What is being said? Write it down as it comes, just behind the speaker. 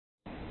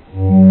How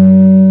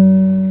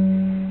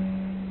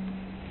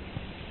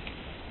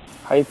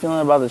you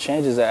feeling about the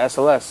changes at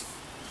SLS?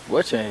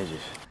 What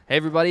changes? Hey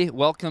everybody,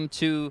 welcome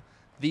to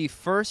the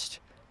first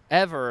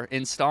ever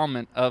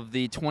installment of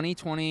the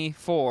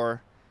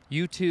 2024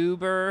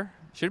 YouTuber,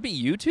 should it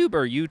be YouTube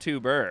or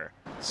YouTuber?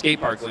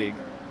 Skatepark League.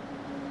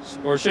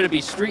 Or should it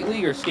be Street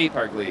League or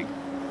Skatepark League?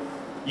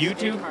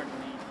 YouTube?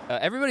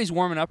 Everybody's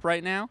warming up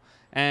right now,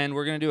 and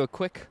we're going to do a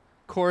quick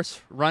course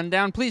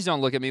rundown. Please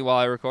don't look at me while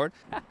I record.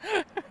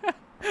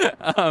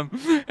 We're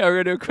going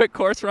to do a quick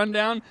course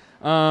rundown,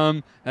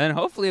 and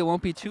hopefully it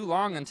won't be too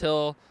long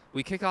until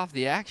we kick off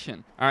the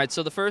action. All right,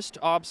 so the first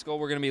obstacle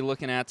we're going to be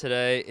looking at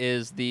today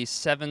is the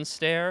 7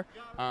 stair.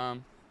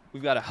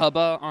 We've got a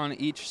hubba on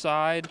each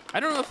side.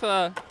 I don't know if,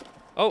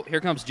 oh,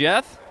 here comes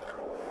Jeff.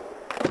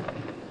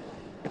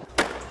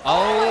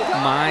 Oh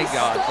my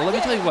God. Well, let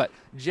me tell you what,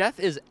 Jeff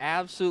is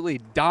absolutely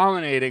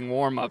dominating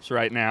warm-ups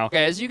right now.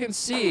 Okay, as you can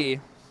see,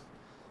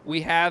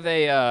 we have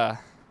a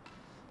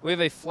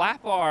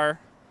flat bar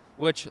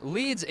which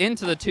leads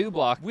into the 2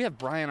 block. We have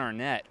Brian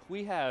Arnett.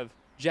 We have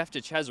Jeff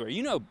DeChesware.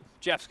 You know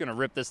Jeff's gonna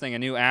rip this thing a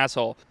new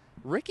asshole.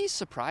 Ricky's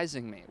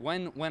surprising me.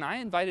 When I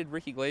invited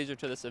Ricky Glazer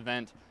to this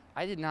event,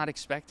 I did not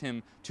expect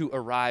him to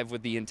arrive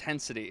with the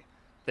intensity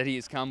that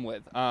he's come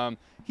with.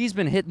 He's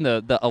been hitting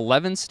the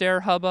 11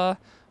 stair hubba.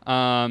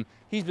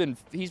 He's been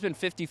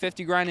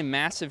 50-50 grinding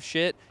massive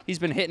shit. He's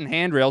been hitting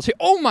handrails.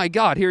 Oh my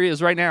God, here he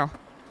is right now.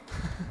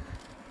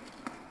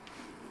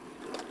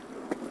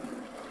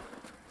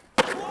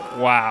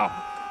 Wow.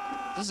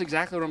 This is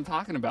exactly what I'm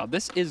talking about.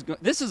 This is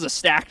a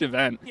stacked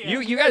event. Yeah.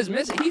 You guys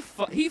missed it. He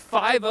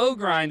 5-0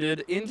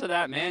 grinded into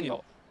that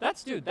manual.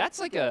 That's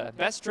like a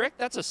best trick.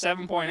 That's a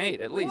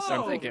 7.8 at least.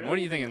 Whoa, I'm thinking. Bro. What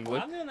are you thinking,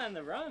 Luke? I'm doing that in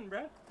the run,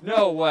 bro.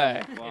 No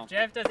way. Well, if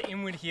Jeff does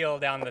inward heel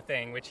down the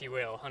thing, which he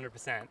will,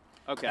 100%.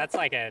 Okay. That's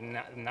like a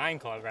 9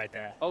 club right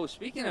there. Oh,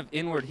 speaking of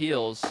inward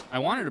heels, I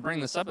wanted to bring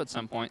this up at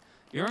some point.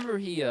 You remember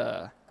he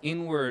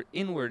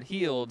inward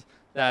heeled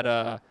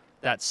that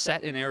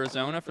set in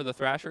Arizona for the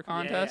Thrasher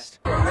contest?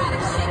 Yeah.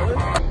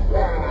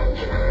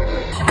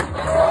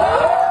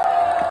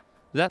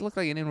 Does that look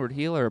like an inward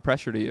heel or a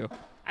pressure to you?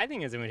 I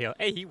think it's inward heel.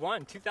 Hey, he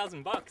won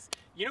 $2,000 bucks.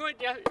 You know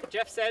what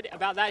Jeff said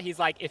about that? He's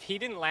like, if he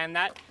didn't land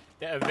that,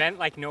 the event,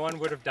 like, no one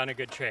would have done a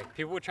good trick.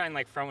 People would try and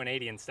like throw an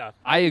 80 and stuff.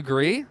 I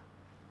agree.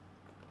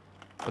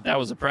 But that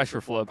was a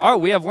pressure flip. Oh,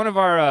 we have one of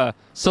our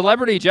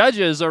celebrity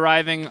judges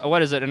arriving,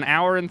 what is it, an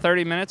hour and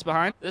 30 minutes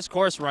behind? This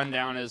course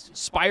rundown is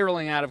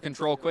spiraling out of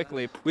control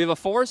quickly. We have a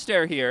 4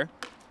 stair here,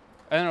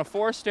 and then a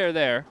 4 stair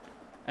there,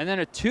 and then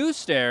a 2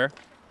 stair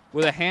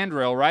with a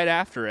handrail right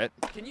after it.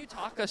 Can you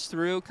talk us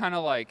through kind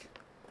of like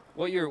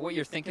what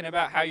you're thinking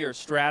about, how you're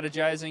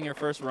strategizing your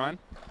first run?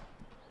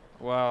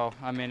 Well,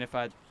 I mean, if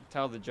I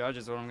tell the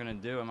judges what I'm going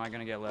to do, am I going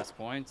to get less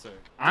points? Or?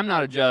 I'm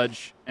not a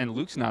judge, and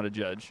Luke's not a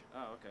judge. Oh,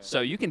 okay.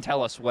 So you can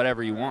tell us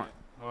whatever you want.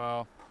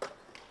 Well,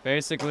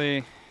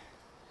 basically,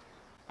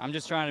 I'm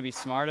just trying to be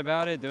smart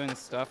about it, doing the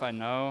stuff I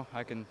know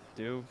I can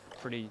do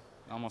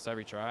almost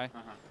every try.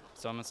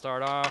 So I'm going to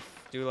start off,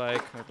 do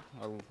like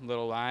a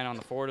little line on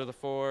the 4 to the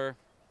 4,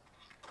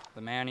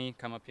 the Manny,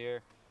 come up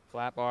here,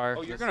 flat bar.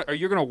 Oh, are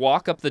you gonna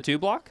walk up the 2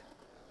 block?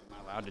 Am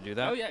I allowed to do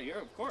that? Oh yeah,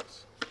 of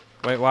course.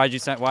 Wait, why'd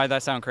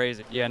that sound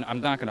crazy? Yeah,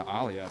 I'm not gonna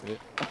ollie up it.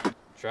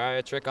 Try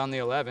a trick on the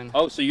 11.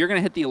 Oh, so you're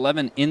gonna hit the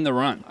 11 in the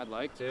run? I'd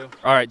like to.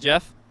 All right,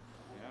 Jeff.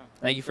 Yeah.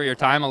 Thank you for your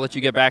time. I'll let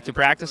you get back to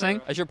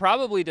practicing. I should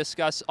probably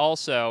discuss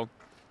also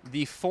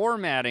the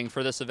formatting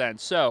for this event.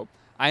 So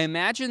I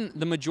imagine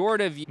the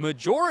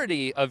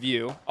majority of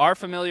you are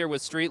familiar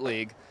with Street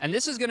League, and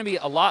this is going to be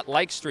a lot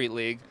like Street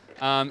League.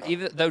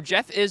 Even though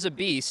Jeff is a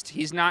beast,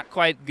 he's not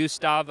quite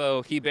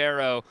Gustavo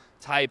Ribeiro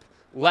type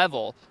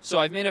level. So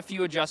I've made a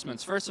few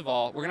adjustments. First of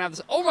all, we're gonna have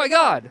this. Oh my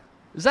God,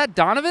 is that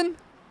Donovan?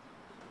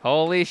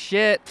 Holy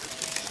shit!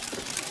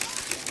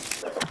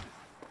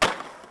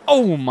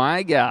 Oh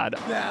my God.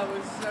 That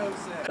was so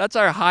sick. That's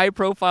our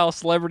high-profile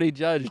celebrity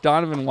judge,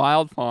 Donovan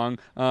Wildfong.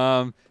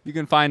 You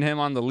can find him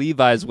on the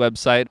Levi's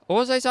website. What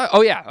was I saying?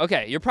 Oh yeah,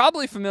 okay. You're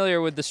probably familiar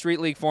with the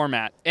Street League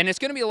format, and it's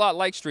gonna be a lot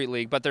like Street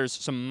League, but there's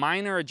some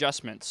minor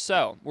adjustments.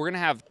 So we're gonna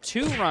have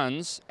 2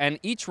 runs, and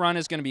each run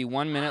is gonna be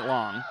 1 minute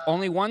long.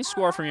 Only 1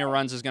 score from your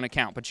runs is gonna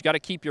count, but you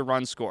gotta keep your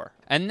run score.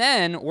 And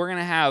then we're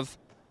gonna have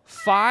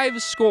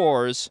 5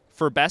 scores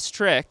for best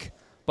trick,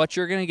 but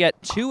you're gonna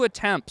get 2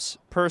 attempts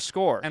per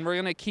score. And we're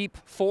gonna keep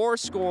 4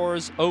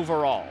 scores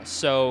overall.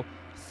 So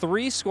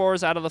 3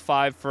 scores out of the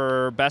 5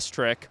 for best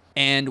trick,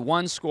 and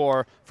 1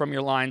 score from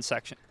your line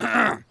section.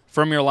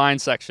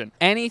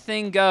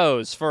 Anything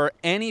goes for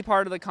any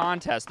part of the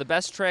contest. The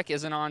best trick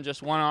isn't on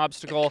just one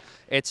obstacle.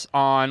 It's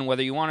on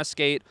whether you want to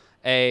skate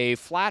a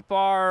flat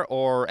bar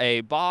or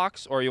a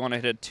box, or you want to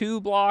hit a 2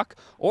 block,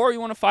 or you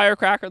want to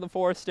firecracker the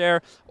 4th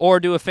stair, or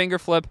do a finger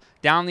flip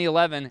down the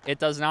 11. It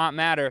does not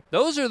matter.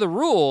 Those are the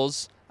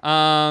rules.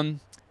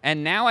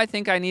 And now I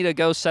think I need to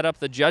go set up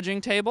the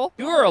judging table.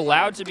 You are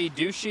allowed to be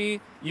douchey.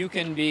 You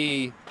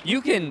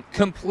can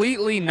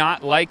completely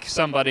not like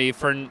somebody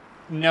for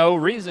no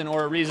reason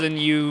or a reason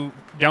you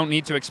don't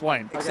need to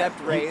explain. Except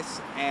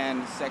race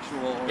and sexual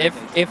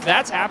orientation. If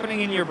that's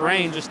happening in your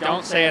brain, just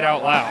don't say it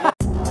out loud.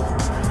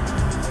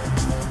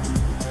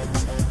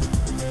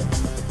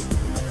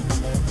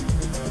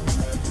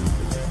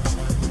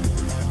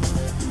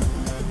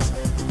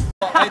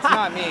 It's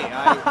not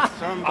me.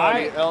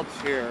 Somebody else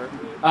here.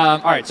 All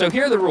right, so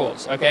here are the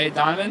rules, okay,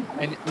 Donovan?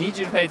 I need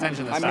you to pay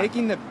attention this I'm time.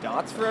 making the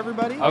dots for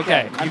everybody?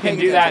 Okay, I'm you can paying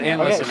do that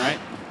attention. and Okay. listen, right?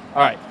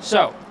 All right,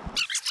 so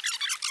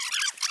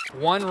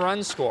 1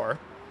 run score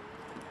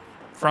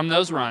from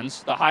those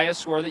runs, the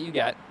highest score that you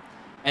get,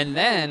 and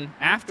then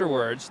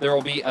afterwards there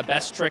will be a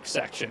best trick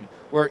section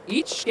where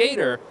each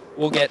skater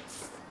will get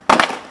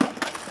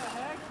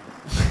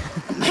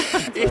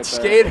each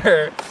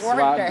skater.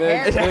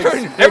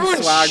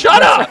 Everyone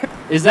shut up!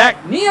 Is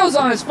that Neo's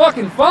on his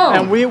fucking phone?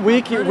 And we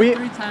Okay,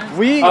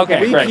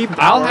 great. keep.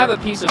 I'll have a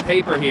piece of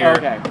paper here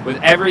Okay.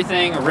 with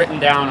everything written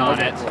down on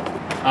it.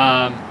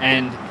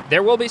 And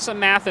there will be some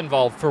math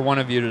involved for one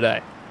of you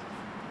today.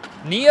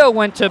 Neo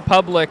went to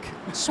public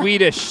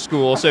Swedish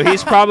school, so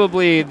he's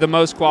probably the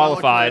most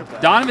qualified.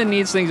 Donovan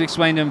needs things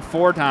explained to him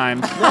 4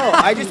 times. No,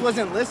 I just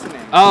wasn't listening.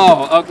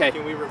 Oh, okay.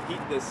 Can we repeat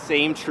the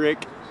same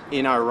trick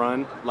in our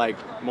run, like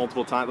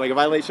multiple times? Like if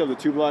I lay shove the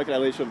 2 block, I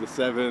lay shove the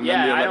 7.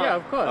 Yeah, then I the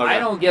don't, I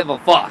don't give a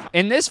fuck.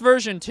 In this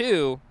version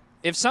too,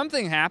 if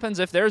something happens,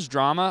 if there's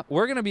drama,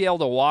 we're going to be able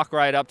to walk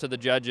right up to the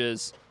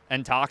judges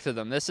and talk to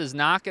them. This is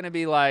not going to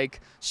be like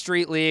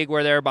Street League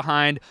where they're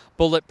behind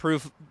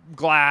bulletproof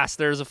glass.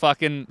 There's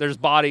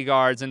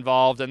bodyguards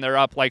involved and they're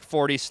up like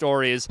 40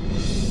 stories.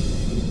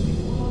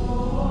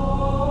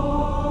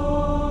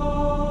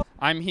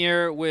 I'm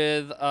here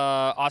with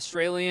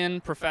Australian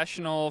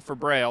professional for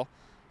Braille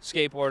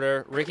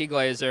skateboarder Ricky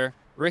Glazer.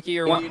 Ricky,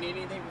 Do you need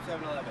anything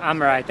from 7-Eleven?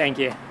 I'm all right, thank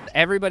you.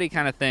 everybody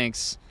kind of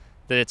thinks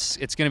that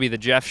it's going to be the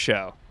Jeff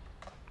show.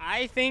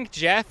 I think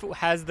Jeff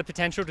has the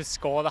potential to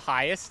score the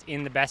highest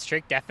in the best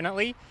trick,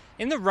 definitely.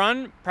 In the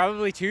run,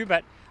 probably too,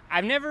 but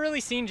I've never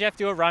really seen Jeff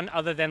do a run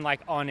other than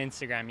like on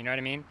Instagram, you know what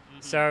I mean?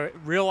 Mm-hmm. So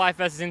real life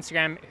versus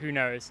Instagram, who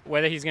knows?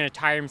 Whether he's going to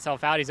tire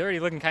himself out, he's already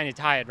looking kind of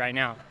tired right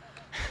now.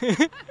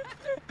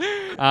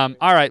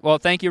 All right, well,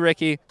 thank you,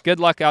 Ricky. Good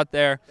luck out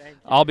there.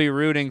 I'll be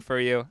rooting for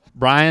you.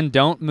 Brian,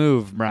 don't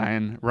move,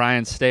 Brian.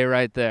 Ryan, stay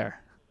right there.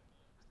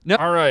 No.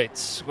 All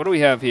right, what do we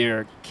have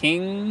here?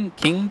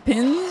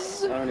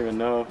 Kingpins? I don't even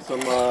know.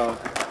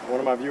 One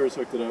of my viewers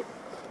hooked it up.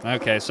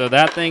 Okay, so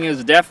that thing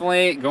is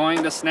definitely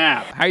going to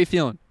snap. How are you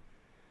feeling?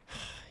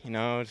 You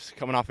know, just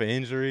coming off an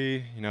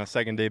injury, you know,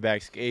 second day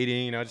back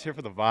skating, you know, just here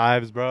for the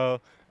vibes, bro.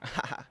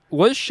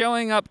 Was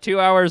showing up 2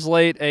 hours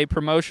late a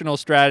promotional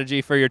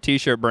strategy for your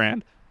t-shirt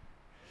brand?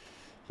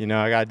 You know,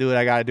 I got to do what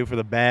I got to do for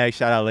the bag.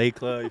 Shout out Lake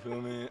Club, you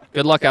feel me?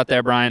 Good luck out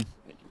there, Brian.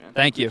 Thank you, man.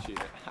 Thank you. Appreciate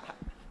it.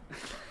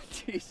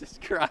 Jesus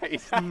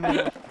Christ. All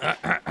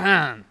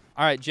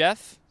right,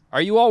 Jeff,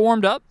 are you all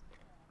warmed up?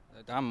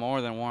 I'm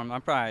more than warm. I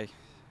probably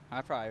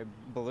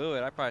blew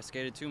it. I probably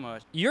skated too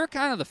much. You're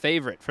kind of the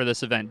favorite for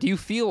this event. Do you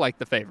feel like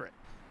the favorite?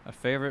 A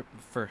favorite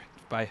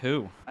by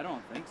who? I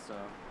don't think so.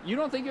 You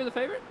don't think you're the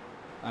favorite?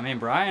 I mean,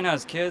 Brian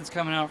has kids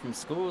coming out from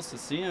schools to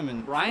see him,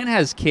 and Brian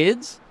has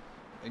kids?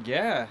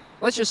 yeah.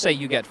 Let's just say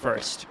you get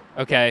first,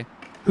 okay?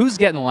 Who's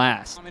getting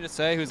last? Want me to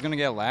say who's gonna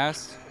get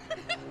last?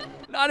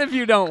 Not if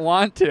you don't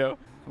want to.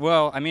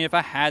 Well, I mean, if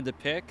I had to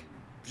pick,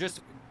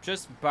 just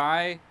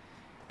by,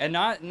 and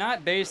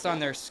not based on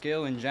their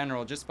skill in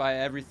general, just by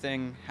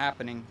everything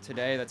happening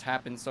today that's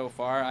happened so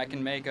far, I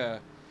can make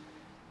a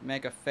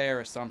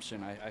fair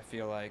assumption. I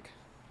feel like.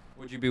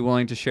 Would you be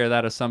willing to share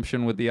that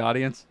assumption with the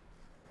audience?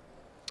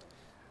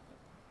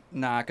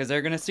 Nah, because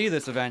they're gonna see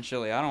this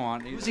eventually. I don't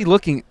want. Who's he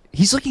looking?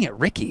 He's looking at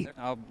Ricky.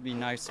 I'll be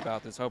nice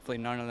about this. Hopefully,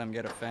 none of them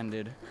get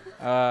offended.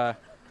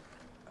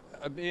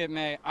 Be it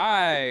may,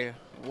 I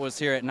was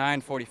here at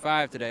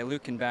 9:45 today.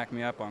 Luke can back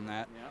me up on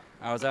that. Yeah.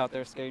 I was out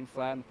there skating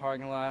flat in the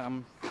parking lot.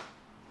 I'm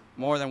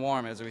more than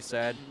warm, as we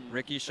said.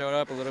 Ricky showed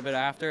up a little bit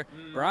after.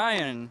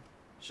 Brian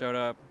showed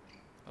up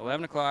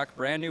 11 o'clock,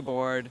 brand new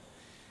board.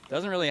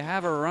 Doesn't really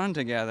have a run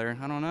together.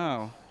 I don't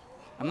know.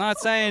 I'm not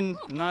saying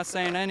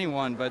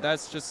anyone, but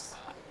that's just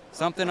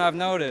something I've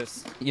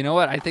noticed. You know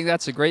what? I think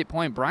that's a great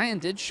point. Brian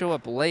did show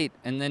up late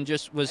and then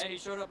just was... Hey, he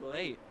showed up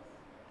late.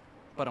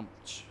 But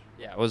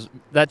Yeah,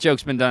 that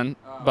joke's been done.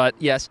 But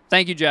yes,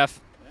 thank you, Jeff.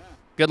 Yeah.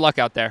 Good luck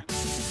out there.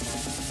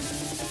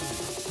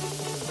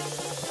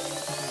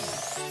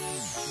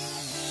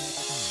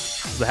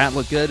 Does the hat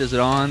look good? Is it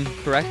on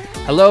correct?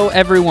 Hello,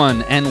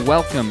 everyone, and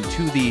welcome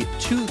to the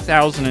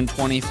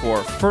 2024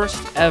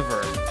 first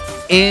ever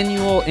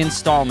annual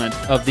installment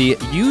of the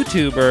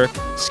YouTuber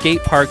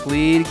Skatepark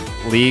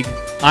League.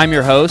 I'm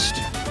your host,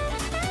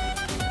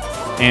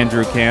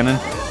 Andrew Cannon.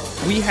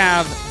 We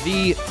have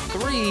the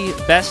 3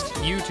 best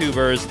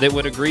YouTubers that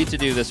would agree to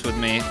do this with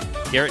me.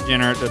 Garrett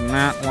Jenner did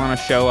not want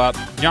to show up.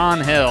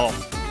 John Hill,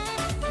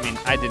 I mean,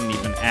 I didn't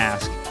even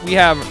ask. we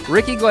have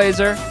Ricky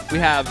Glazer, we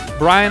have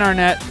Brian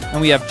Arnett,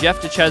 and we have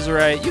Jeff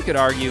DeCesare. You could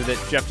argue that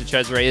Jeff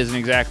DeCesare isn't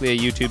exactly a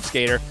YouTube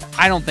skater.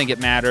 I don't think it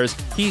matters.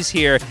 He's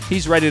here.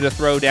 He's ready to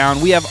throw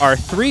down. We have our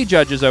 3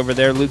 judges over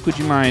there. Luke, would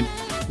you mind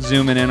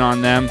zooming in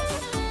on them?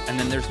 And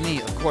then there's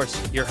me, of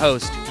course, your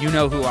host. You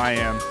know who I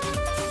am.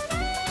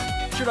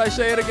 Should I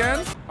say it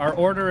again? Our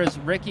order is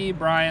Ricky,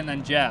 Brian,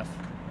 then Jeff.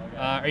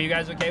 Are you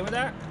guys okay with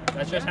that?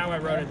 That's just how I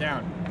wrote it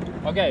down.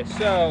 Okay,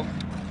 so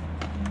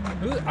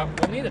we'll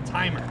need a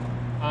timer.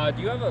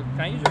 Do you have a?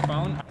 Can I use your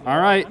phone? All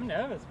right. I'm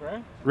nervous,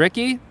 bro.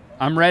 Ricky,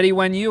 I'm ready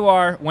when you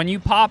are. When you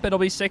pop, it'll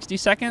be 60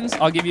 seconds.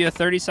 I'll give you a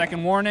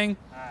 30-second warning,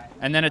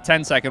 and then a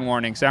 10-second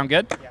warning. Sound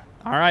good? Yeah.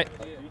 All right.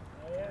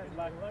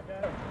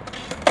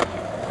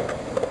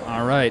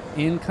 All right.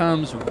 In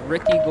comes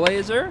Ricky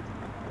Glazer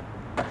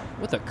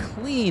with a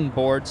clean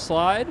board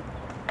slide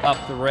up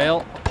the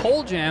rail.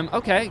 Pole jam.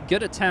 Okay,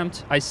 good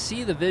attempt. I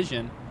see the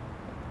vision.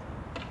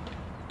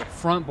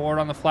 Front board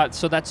on the flat.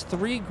 So that's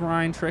 3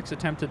 grind tricks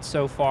attempted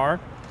so far.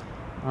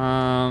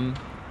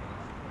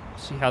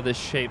 See how this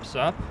shapes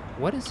up.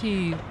 What is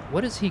he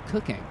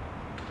cooking?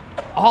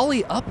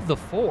 Ollie up the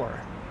 4.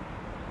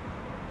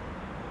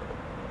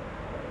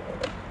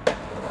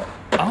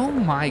 Oh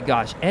my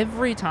gosh,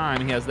 every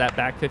time he has that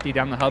back 50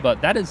 down the hubba.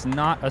 That is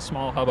not a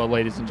small hubba,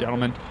 ladies and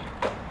gentlemen.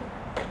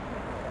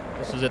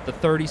 This is at the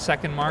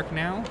 30-second mark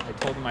now. I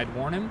told him I'd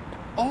warn him.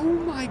 Oh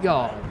my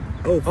God.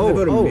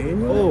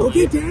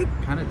 Okay, Dad.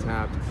 Kind of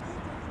tapped.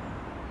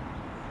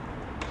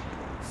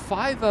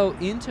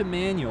 5-0 into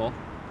manual.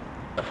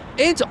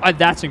 Into,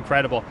 that's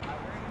incredible.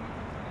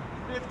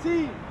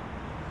 15.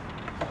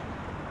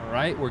 All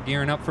right, we're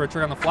gearing up for a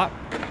trick on the flat.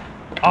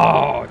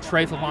 Oh,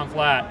 tray flip on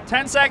flat.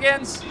 10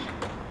 seconds.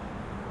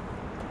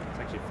 It's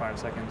actually 5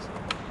 seconds.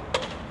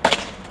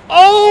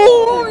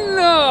 Oh,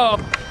 no.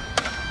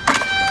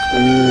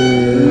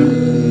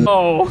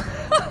 Oh,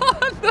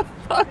 the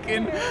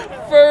fucking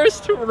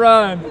first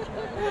run.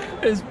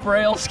 His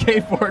braille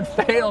skateboard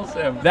fails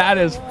him. That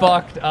is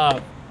fucked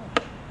up.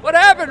 What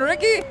happened,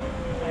 Ricky?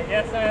 I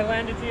guess I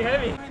landed too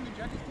heavy.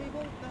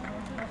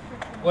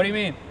 What do you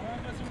mean?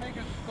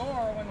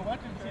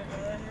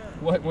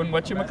 What, when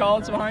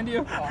whatchamacallit's behind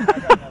you?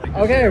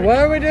 Okay, what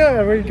are we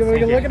doing? We're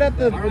looking at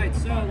the... All right,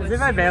 so As if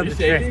I bailed the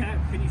trick.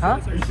 Huh?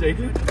 Are you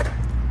shaking?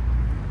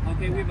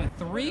 Okay, we have a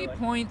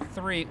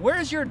 3.3.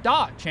 Where's your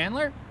dot,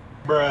 Chandler?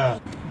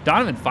 Bruh.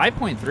 Donovan,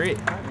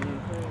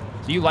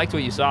 5.3. So you liked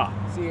what you saw?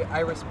 See, I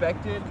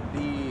respected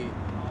the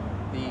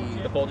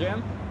pole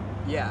jam?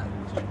 yeah,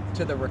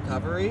 to the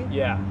recovery,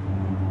 Yeah.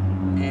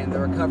 and the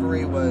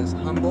recovery was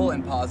humble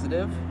and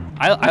positive.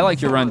 I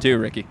like your run too,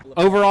 Ricky.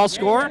 Overall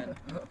score?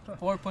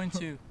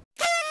 4.2.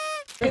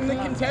 Can the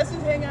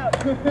contestants hang out?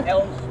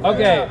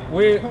 Okay,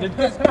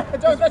 Because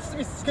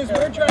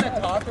we're trying to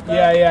talk about.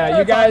 yeah.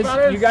 You guys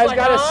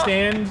gotta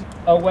stand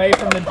away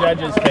from the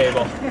judges'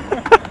 table.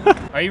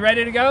 Are you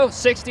ready to go?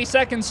 60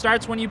 seconds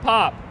starts when you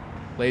pop.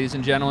 Ladies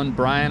and gentlemen,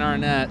 Brian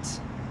Arnett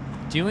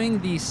doing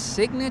the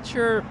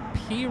signature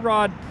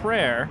P-Rod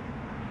prayer.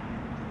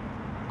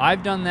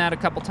 I've done that a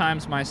couple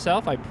times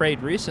myself. I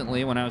prayed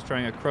recently when I was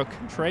trying a crook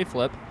tray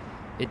flip.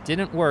 It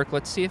didn't work.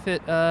 Let's see if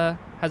it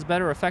has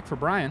better effect for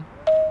Brian.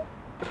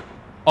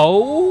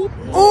 Oh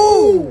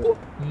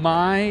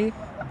my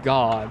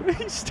God.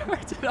 He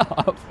started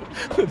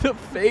off with a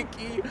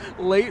fakey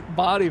late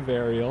body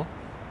varial.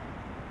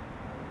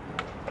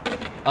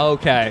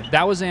 Okay,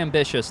 that was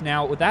ambitious.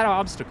 Now, with that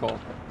obstacle,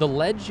 the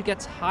ledge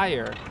gets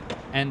higher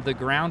and the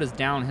ground is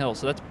downhill.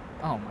 So that's,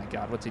 oh my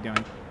God, what's he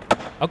doing?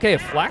 Okay, a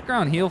flat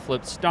ground heel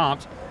flip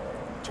stomped.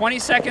 20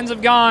 seconds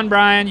have gone,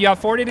 Brian. You got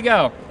 40 to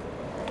go.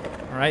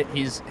 All right,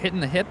 he's hitting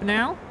the hip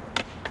now.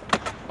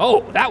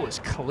 Oh, that was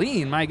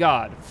clean, my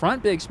God.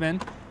 Front big spin.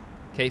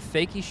 Okay,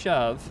 fakey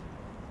shove.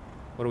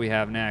 What do we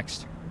have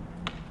next?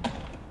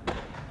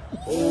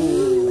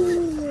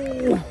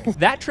 Oh.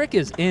 That trick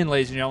is in,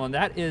 ladies and gentlemen.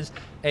 That is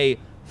a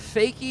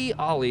fakey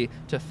ollie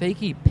to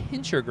fakey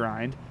pincher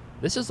grind.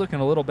 This is looking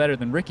a little better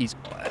than Ricky's.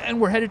 And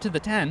we're headed to the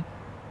 10.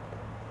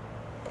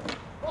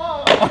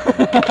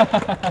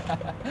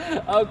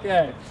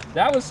 Okay,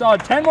 that was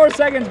solid. 10 more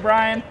seconds,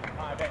 Brian.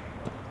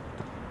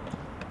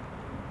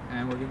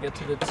 And we're gonna get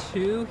to the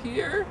 2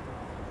 here.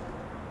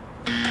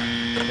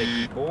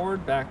 Fakey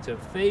board, back to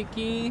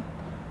fakey.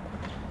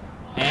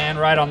 And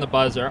right on the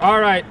buzzer. All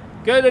right,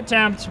 good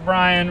attempt,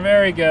 Brian,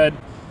 very good.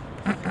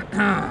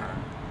 Sorry.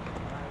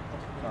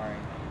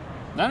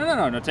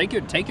 No, take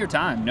your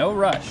time, no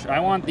rush.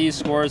 I want these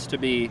scores to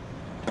be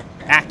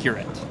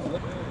accurate.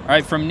 All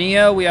right, from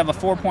Neo, we have a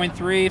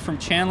 4.3, from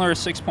Chandler, a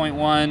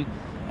 6.1,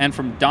 and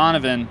from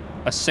Donovan,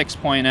 a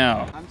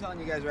 6.0. I'm telling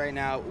you guys right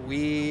now,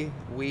 we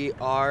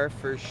are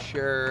for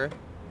sure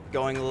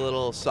going a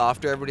little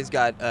softer. Everybody's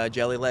got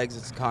jelly legs.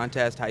 It's a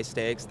contest, high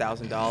stakes,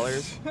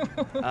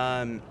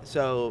 $1,000.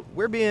 So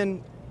we're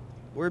being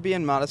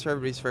modest for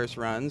everybody's first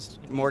runs.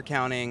 More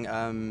counting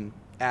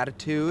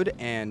attitude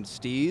and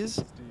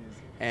steez.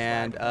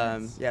 And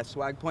yeah,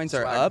 swag points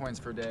are Swag up. points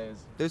for days.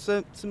 There's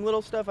some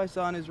little stuff I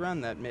saw in his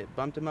run that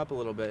bumped him up a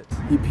little bit.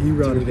 He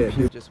rotted it.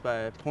 Just by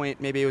a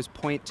point, maybe it was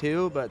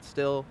 0.2, but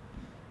still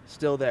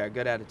there.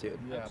 Good attitude.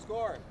 Yeah.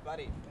 Score,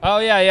 buddy. Oh,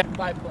 yeah.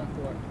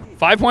 5.4.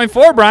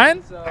 5.4,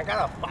 Brian. I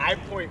got a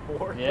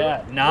 5.4.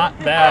 Yeah, not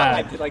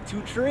bad. I did like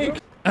 2 tricks.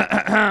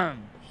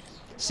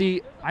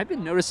 See, I've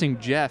been noticing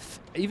Jeff,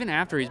 even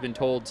after he's been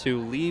told to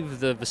leave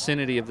the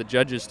vicinity of the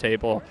judges'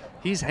 table,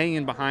 he's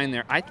hanging behind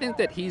there. I think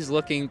that he's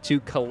looking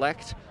to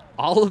collect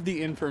all of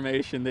the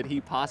information that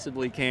he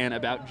possibly can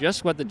about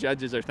just what the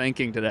judges are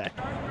thinking today.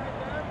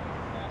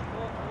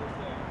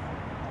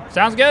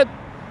 Sounds good?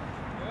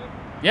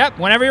 Yep,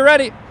 whenever you're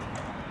ready.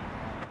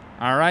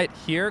 All right,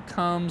 here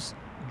comes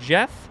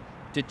Jeff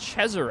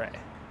DeCesare.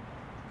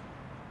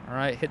 All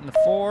right, hitting the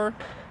 4.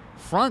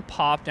 Front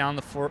pop down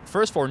the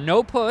first 4,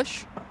 no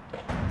push.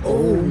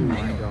 Oh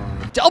my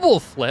god. Double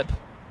flip.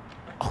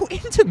 Oh,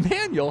 into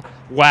manual.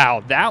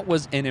 Wow, that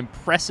was an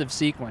impressive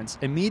sequence.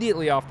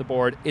 Immediately off the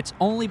board. It's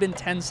only been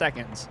 10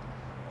 seconds.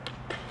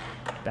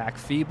 Back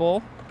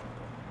feeble.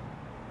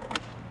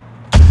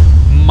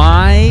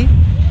 My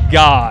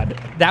God.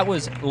 That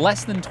was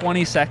less than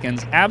 20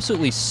 seconds.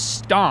 Absolutely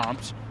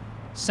stomped.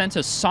 Sent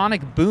a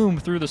sonic boom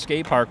through the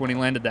skate park when he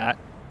landed that.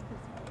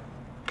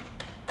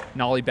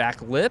 Nollie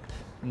back lip.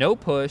 No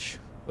push.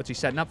 What's he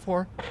setting up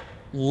for?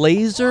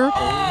 Laser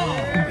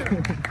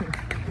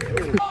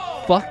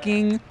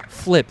fucking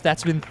flip.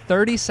 That's been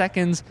 30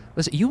 seconds.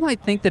 Listen, you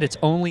might think that it's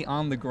only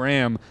on the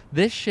gram.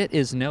 This shit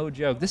is no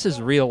joke. This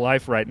is real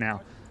life right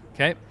now.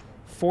 Okay?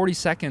 40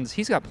 seconds.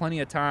 He's got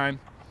plenty of time.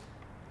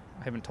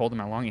 I haven't told him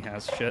how long he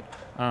has. Shit.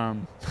 Oh.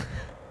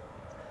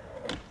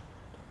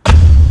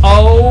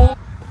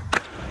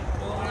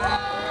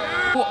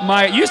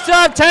 My. You still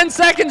have 10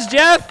 seconds,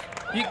 Jeff.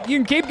 You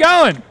can keep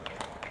going.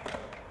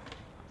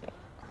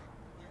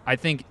 I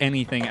think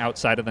anything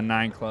outside of the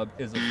 9 club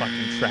is a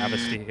fucking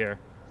travesty here.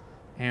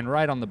 And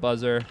right on the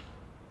buzzer.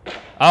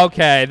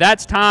 Okay,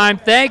 that's time.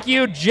 Thank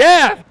you,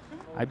 Jeff.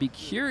 I'd be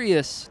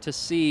curious to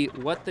see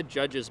what the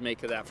judges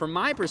make of that. From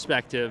my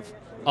perspective,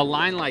 a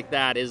line like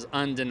that is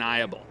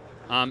undeniable.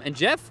 And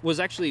Jeff was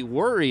actually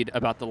worried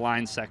about the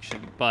line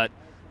section, but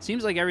it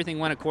seems like everything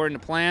went according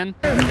to plan.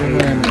 Yeah,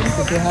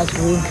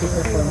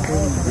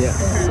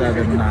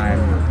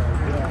 7-9.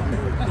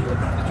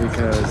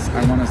 Because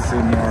I want to see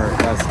more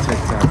less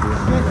TikTok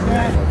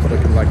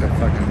looking like a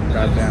fucking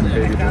goddamn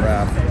baby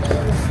giraffe.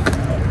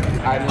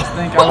 I just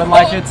think I would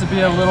like it to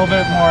be a little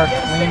bit more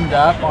cleaned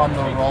up on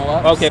the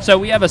roll-ups. Okay, so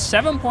we have a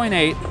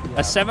 7.8,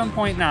 a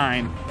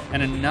 7.9,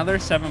 and another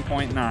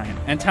 7.9.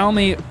 And tell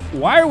me,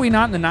 why are we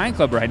not in the 9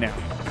 club right now?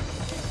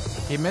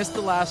 He missed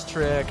the last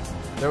trick.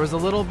 There was a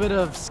little bit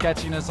of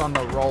sketchiness on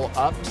the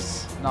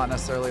roll-ups, not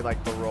necessarily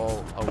like the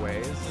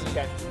roll-aways.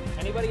 Okay.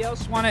 Anybody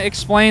else want to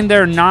explain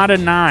they're not a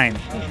 9?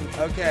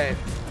 Okay.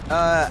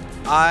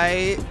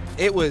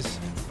 It was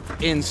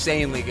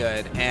insanely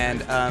good,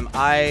 and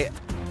I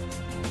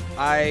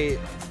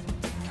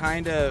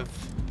kind of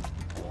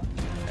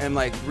am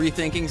like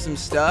rethinking some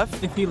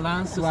stuff. If he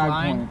lands this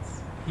line,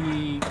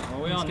 he's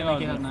gonna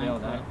get a 9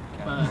 club.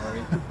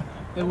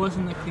 But it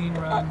wasn't a clean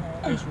run.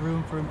 There's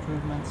room for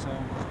improvement. So.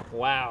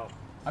 Wow.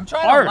 I'm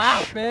trying to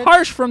laugh, bitch.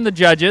 Harsh from the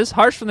judges.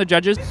 Harsh from the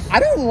judges. I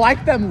don't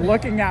like them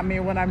looking at me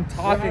when I'm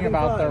talking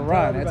about the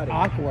run. It's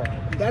awkward.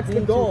 That's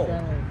the goal.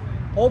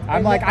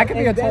 I'm like, I could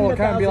be a total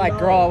cunt and be like,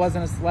 girl, I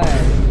wasn't a sled.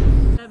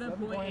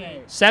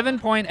 7.8.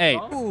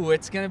 7.8. Ooh,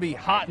 it's going to be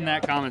hot in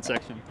that comment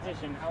section. I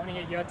want to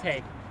get your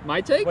take.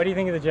 My take? What do you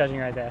think of the judging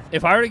right there?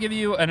 If I were to give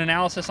you an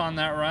analysis on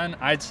that run,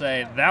 I'd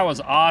say that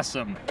was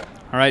awesome.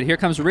 All right, here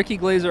comes Ricky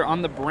Glazer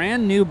on the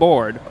brand new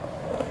board.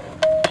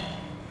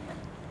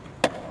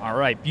 All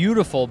right,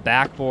 beautiful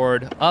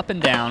backboard, up and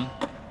down.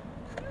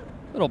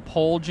 Little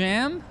pole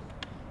jam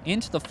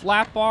into the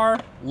flat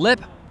bar,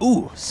 lip.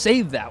 Ooh,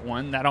 save that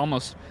one. That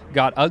almost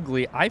got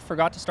ugly. I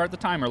forgot to start the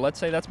timer. Let's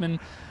say that's been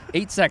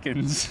 8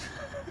 seconds.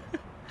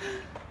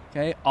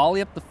 Okay, ollie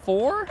up the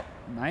 4.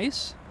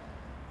 Nice.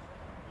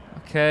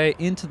 Okay,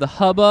 into the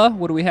hubba.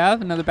 What do we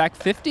have? Another back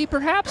 50,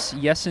 perhaps?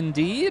 Yes,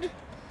 indeed.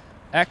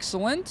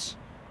 Excellent.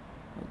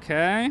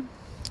 Okay,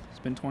 it's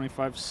been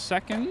 25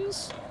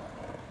 seconds.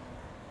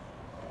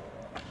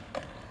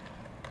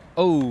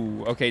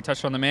 Oh, okay,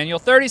 touched on the manual.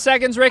 30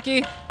 seconds,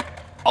 Ricky.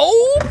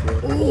 Oh!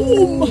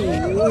 Oh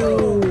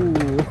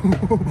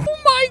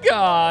my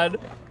God.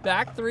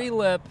 Back 3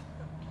 lip.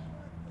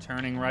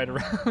 Turning right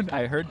around.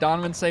 I heard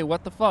Donovan say,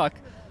 what the fuck?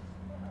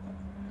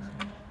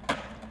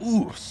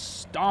 Ooh,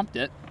 stomped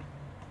it.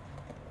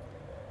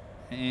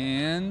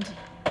 And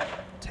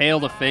tail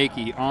to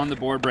fakie on the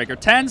board breaker.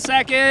 10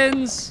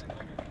 seconds.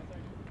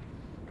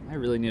 I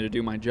really need to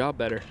do my job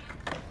better.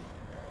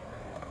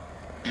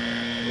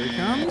 Here he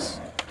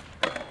comes.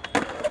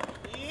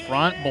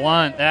 Front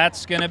blunt.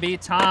 That's going to be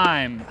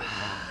time.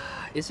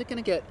 Is it going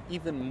to get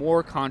even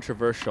more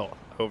controversial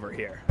over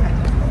here?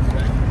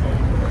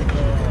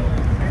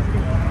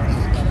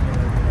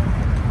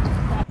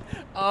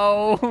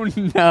 Oh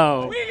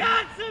no. We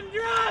got some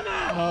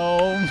drama.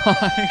 Oh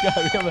my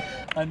God. We have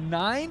a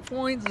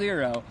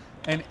 9.0,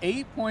 an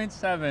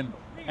 8.7,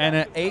 and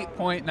an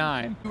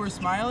 8.9. You were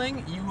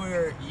smiling. You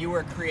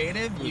were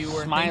creative. You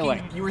were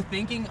smiling. You were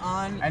thinking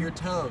on your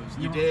toes.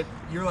 You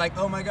were like,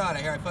 oh my God,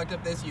 I fucked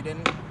up this. You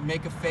didn't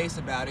make a face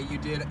about it. You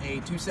did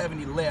a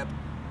 270 lip.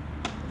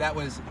 That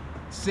was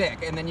sick,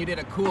 and then you did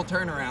a cool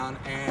turnaround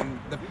and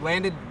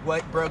landed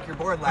what broke your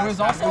board last time. It was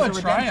also a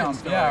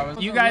triumph. Yeah,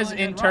 you guys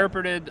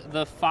interpreted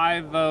the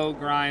 5-0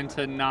 grind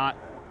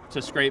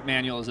to scrape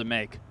manual as a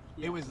make.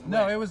 It was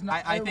no, it was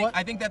not.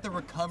 I think that the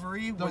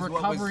recovery the was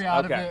recovery what was,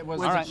 out of it was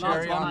All right. a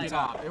cherry on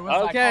top. It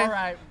was like, all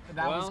right,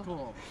 that was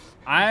cool.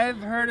 I've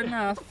heard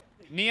enough.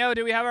 Neo,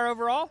 do we have our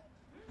overall?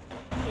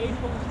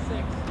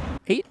 8.6.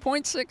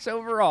 8.6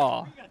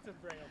 overall.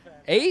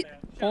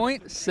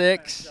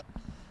 8.6.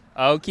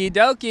 Okie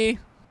dokie.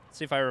 Let's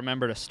see if I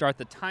remember to start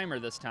the timer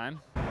this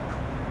time.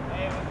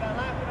 Hey, what's that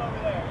laughing over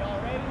there?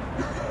 Y'all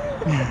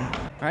ready?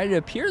 All right, it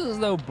appears as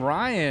though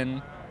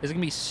Brian is going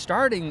to be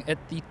starting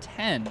at the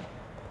 10.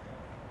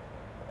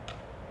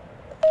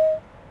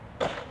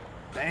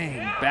 Bang,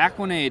 back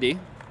 180.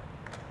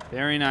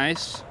 Very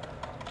nice.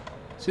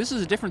 So this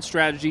is a different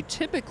strategy.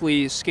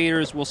 Typically,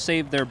 skaters will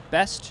save their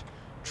best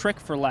trick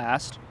for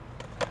last.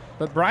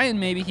 But Brian,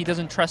 maybe he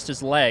doesn't trust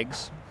his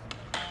legs.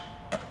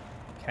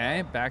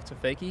 Okay, back to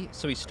fakie.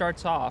 So he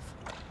starts off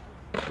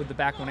with the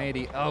back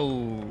 180.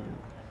 Oh,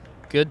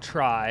 good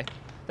try.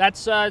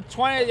 That's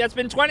 20. That's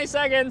been 20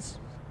 seconds.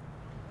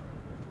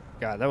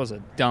 God, that was a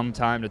dumb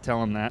time to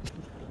tell him that.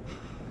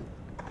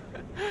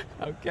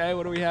 Okay,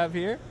 what do we have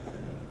here?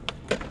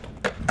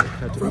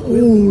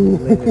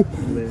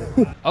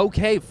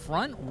 Okay,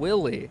 front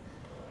Willie.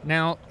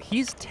 Now,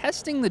 he's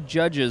testing the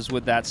judges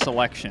with that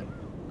selection.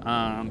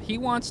 He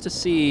wants to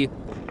see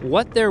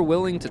what they're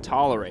willing to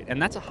tolerate,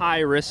 and that's a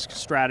high-risk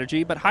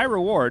strategy, but high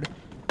reward.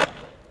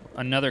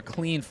 Another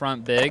clean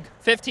front big.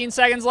 15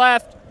 seconds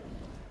left.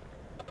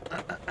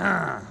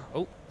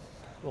 Oh,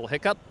 little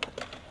hiccup.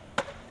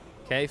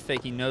 Okay,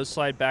 fakie nose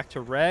slide back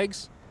to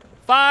regs.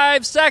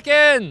 5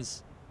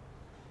 seconds.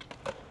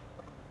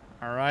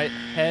 All right,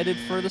 headed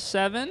for the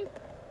 7.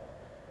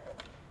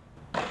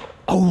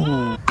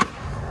 Oh.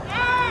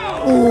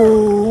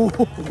 Oh.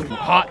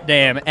 Hot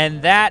damn,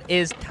 and that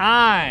is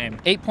time.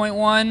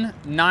 8.1,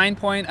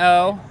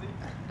 9.0.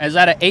 Is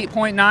that an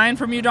 8.9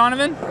 from you,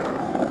 Donovan?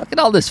 Look at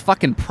all this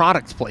fucking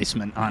product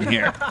placement on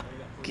here.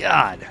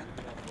 God.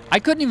 I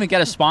couldn't even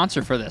get a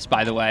sponsor for this,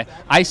 by the way.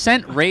 I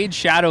sent Raid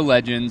Shadow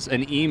Legends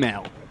an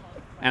email,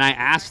 and I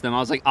asked them, I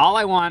was like, all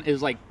I want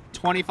is like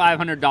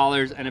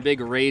 $2,500 and a big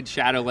Raid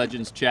Shadow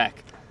Legends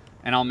check,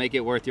 and I'll make it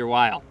worth your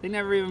while. They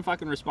never even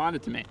fucking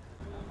responded to me.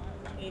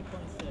 8.6.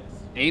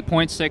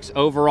 8.6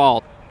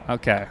 overall.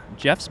 Okay,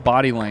 Jeff's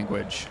body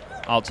language,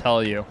 I'll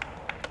tell you.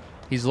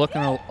 He's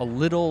looking a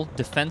little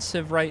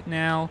defensive right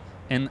now,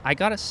 and I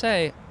gotta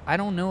say, I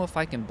don't know if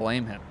I can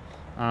blame him.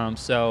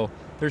 So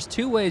there's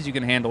 2 ways you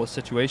can handle a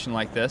situation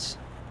like this.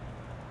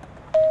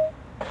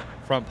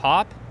 Front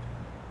pop,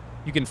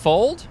 you can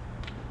fold,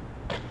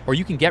 or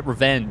you can get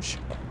revenge.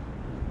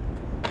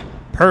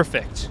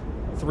 Perfect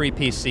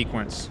 3-piece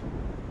sequence.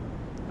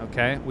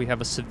 Okay, we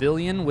have a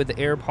civilian with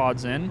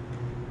AirPods in.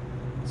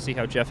 See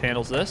how Jeff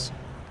handles this.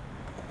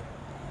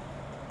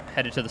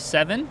 Headed to the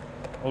 7.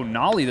 Oh,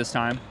 nollie this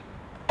time.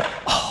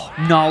 Oh,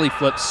 nollie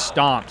flip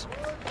stomped.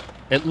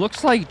 It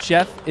looks like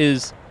Jeff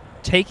is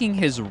taking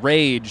his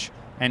rage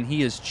and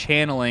he is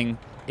channeling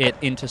it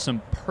into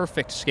some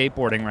perfect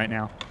skateboarding right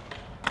now.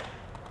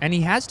 And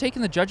he has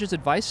taken the judge's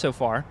advice so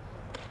far.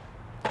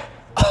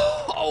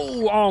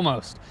 Oh,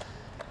 almost.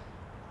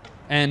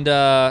 And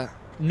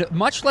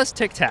much less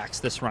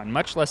tic-tacs this run,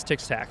 much less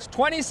tic-tacs.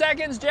 20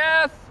 seconds,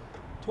 Jeff!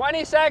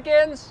 20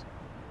 seconds!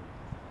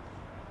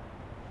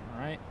 All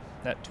right,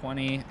 that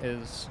 20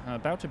 is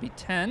about to be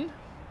 10.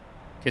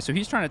 Okay, so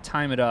he's trying to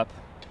time it up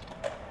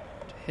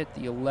to hit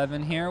the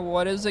 11 here.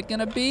 What is it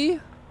gonna be?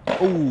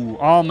 Ooh,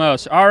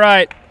 almost. All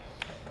right,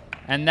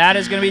 and that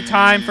is gonna be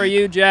time for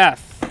you,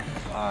 Jeff.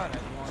 God, I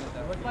wanted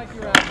that. Looked like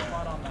you were having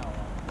fun on that one.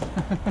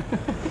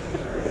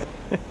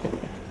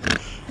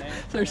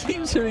 There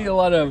seems to be a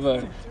lot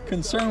of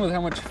concern with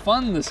how much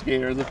fun the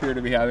skaters appear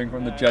to be having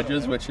from the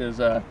judges, which is,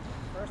 I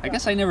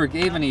guess I never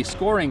gave any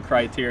scoring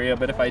criteria,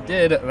 but if I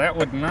did, that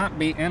would not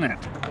be in it.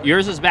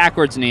 Yours is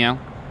backwards, Neo.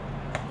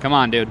 Come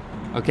on, dude.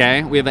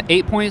 Okay, we have an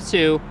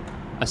 8.2,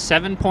 a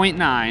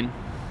 7.9,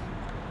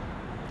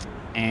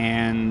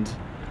 and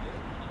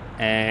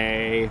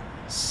a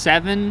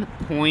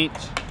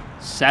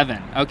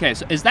 7.7. Okay,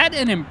 so is that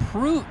an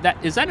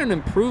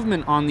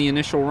improvement on the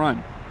initial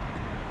run?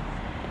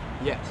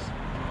 Yes.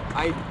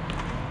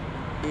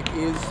 It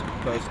is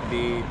supposed to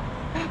be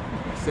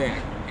sick.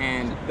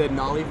 And the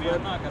nollie flip.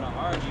 I'm not gonna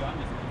argue, I'm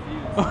just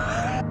confused.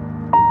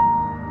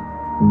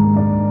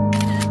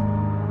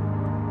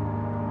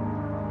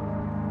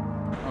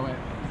 Oh, wait.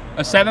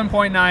 A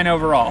 7.9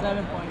 overall.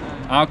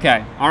 7.9.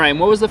 Okay. All right. And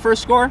what was the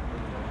first score?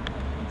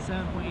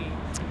 7.8.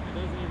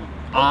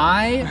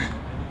 I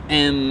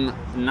am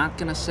not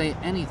gonna say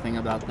anything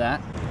about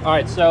that. All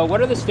right, so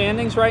what are the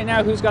standings right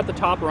now? Who's got the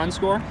top run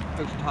score?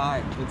 It's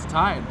tied. It's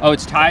tied. Oh,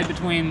 it's tied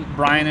between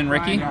Brian and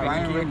Ricky?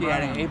 Brian and Ricky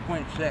at an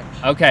 8.6.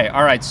 Okay,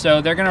 all right,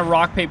 so they're gonna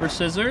rock, paper,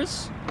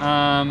 scissors.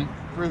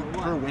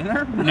 For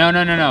winner?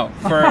 No.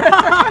 For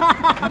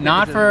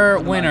not for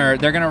winner.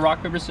 They're gonna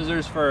rock, paper,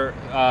 scissors for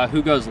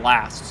who goes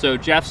last. So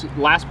Jeff's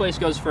last place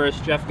goes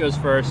first, Jeff goes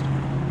first,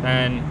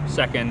 then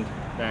second,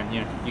 then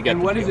you get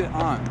And the what is deal. it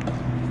on?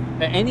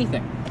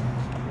 Anything.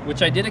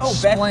 Which I did Oh,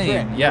 explain.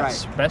 best trick.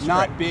 Yes, right. best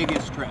Not trick.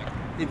 biggest trick.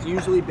 It's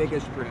usually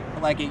biggest trick.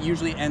 Like it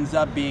usually ends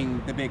up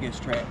being the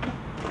biggest trick.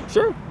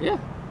 Sure, yeah.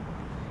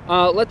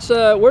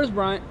 Where's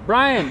Brian?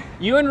 Brian,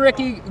 you and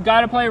Ricky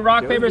gotta play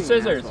rock, paper,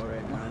 scissors.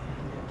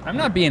 I'm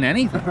not being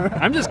anything.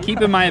 I'm just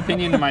keeping my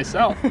opinion to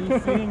myself.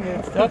 He's seeing it.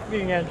 It's tough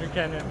being Andrew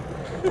Cannon.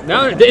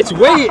 No, it's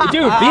way,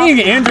 dude, being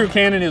Andrew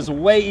Cannon is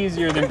way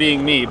easier than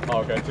being me. Oh,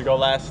 okay, to go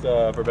last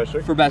for best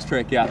trick? For best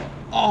trick, yeah.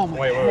 Oh my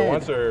Wait, head.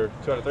 once or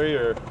 2 out of 3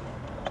 or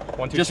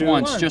 1, 2, Just 2?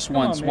 once, just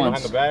once. Behind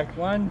the back?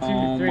 1, 2, 3.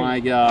 Oh my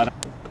god.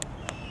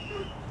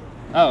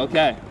 Oh,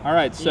 okay. All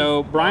right,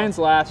 so Brian's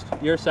last,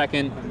 you're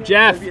second.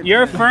 Jeff,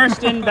 you're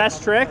first in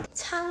best trick.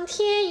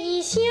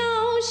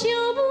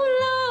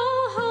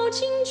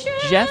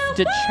 Jeff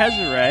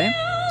DeCesare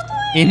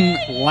in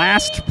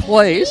last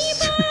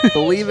place,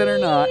 believe it or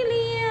not.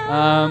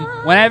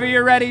 Whenever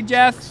you're ready,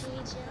 Jeff,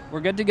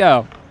 we're good to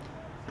go.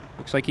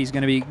 Looks like he's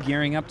going to be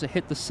gearing up to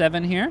hit the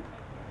 7 here.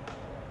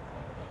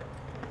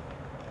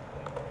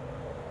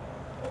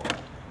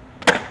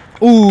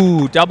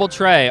 Ooh, double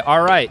tray.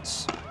 All right.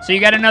 So you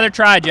got another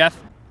try,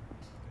 Jeff.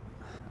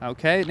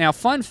 Okay, now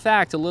fun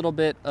fact, a little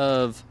bit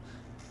of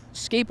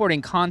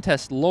skateboarding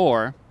contest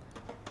lore.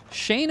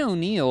 Shane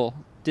O'Neill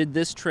did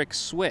this trick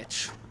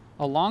switch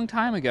a long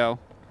time ago.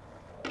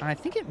 And I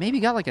think it maybe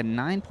got like a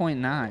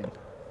 9.9.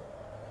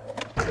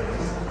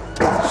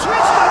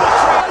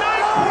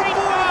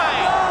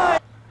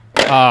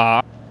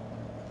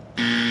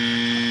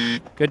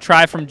 Good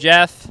try from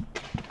Jeff.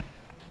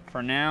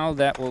 For now,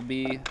 that will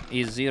be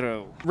a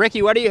 0.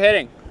 Ricky, what are you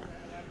hitting?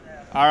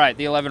 All right,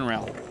 the 11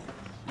 rail.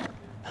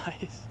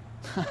 Nice.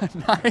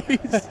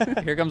 Nice.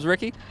 Here comes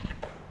Ricky.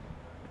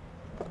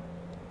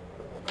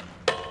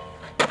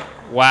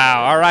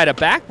 Wow, all right, a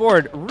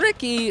backboard.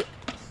 Ricky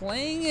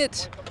playing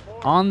it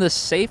on the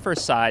safer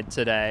side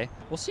today.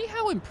 We'll see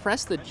how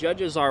impressed the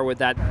judges are with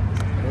that.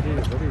 What are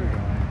you doing?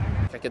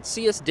 I could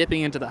see us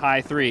dipping into the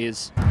high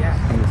 3s. Yeah.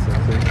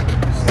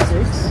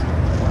 6?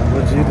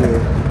 What'd you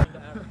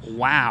do?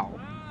 Wow.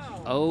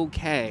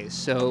 Okay,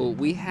 so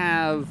we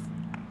have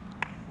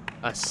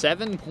a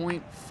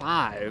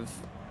 7.5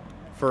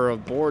 for a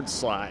board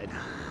slide.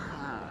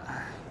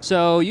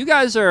 So you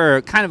guys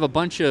are kind of a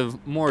bunch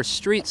of more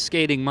street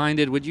skating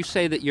minded. Would you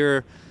say that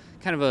you're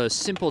kind of a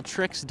simple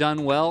tricks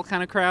done well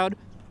kind of crowd?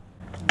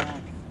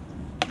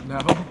 No.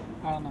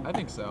 I don't know. I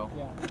think so.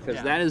 Yeah.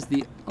 Because that is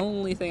the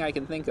only thing I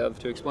can think of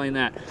to explain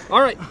that.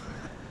 All right.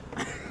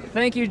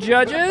 Thank you,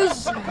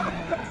 judges.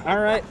 All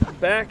right,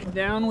 back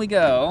down we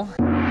go.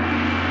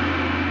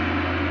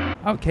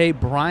 Okay,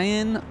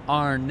 Brian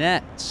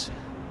Arnett.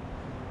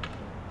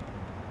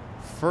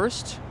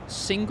 First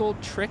single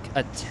trick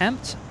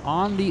attempt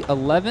on the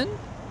 11.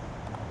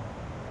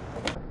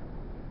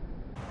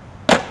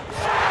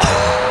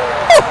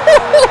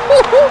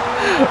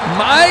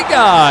 My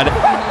God.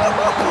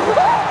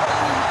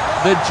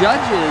 The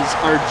judges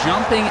are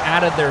jumping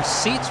out of their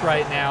seats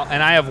right now,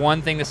 and I have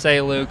one thing to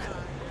say, Luke.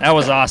 That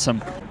was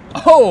awesome.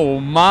 Oh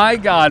my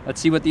God.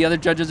 Let's see what the other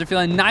judges are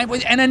feeling. 9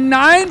 and a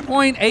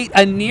 9.8,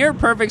 a near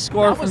perfect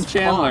score from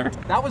Chandler.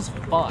 Fun. That was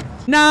fun.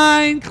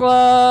 9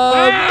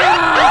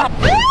 Club.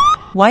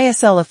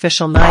 YSL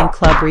official 9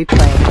 Club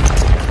replay.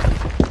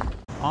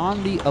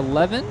 On the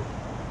 11.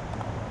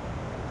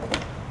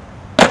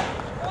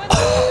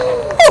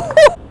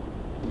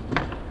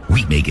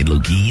 We make it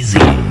look easy.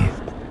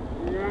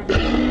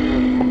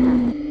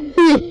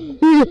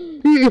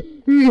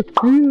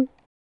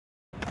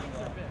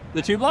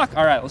 The 2 block?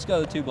 All right, let's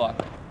go to the 2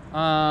 block.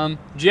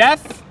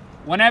 Jeff,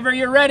 whenever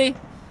you're ready.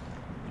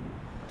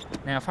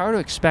 Now, if I were to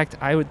expect,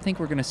 I would think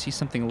we're going to see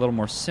something a little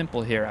more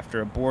simple here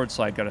after a board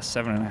slide got a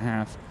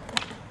 7.5.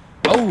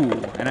 Oh,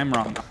 and I'm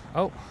wrong.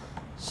 Oh,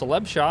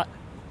 celeb shot.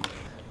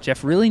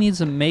 Jeff really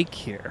needs a make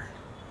here.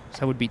 So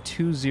that would be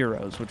 2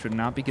 zeros, which would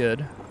not be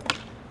good.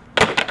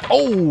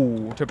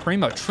 Oh, to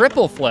primo,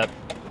 triple flip.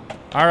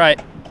 All right,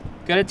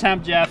 good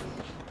attempt, Jeff.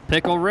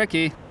 Pickle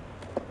Ricky.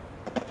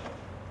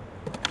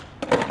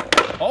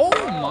 Oh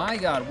my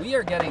God, we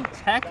are getting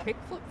tech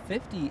kickflip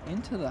 50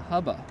 into the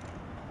hubba.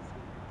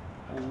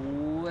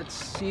 Let's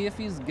see if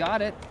he's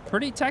got it.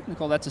 Pretty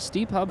technical, that's a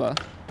steep hubba.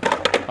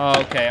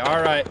 Okay,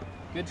 all right.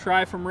 Good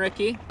try from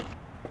Ricky.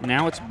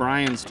 Now it's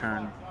Brian's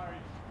turn.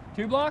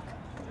 2 block?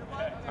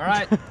 All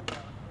right. All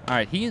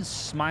right, he is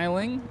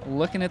smiling,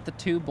 looking at the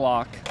 2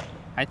 block.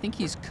 I think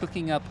he's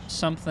cooking up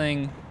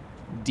something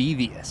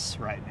devious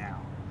right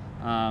now.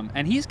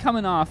 And he's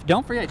coming off,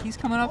 don't forget, he's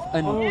coming off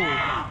an...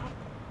 All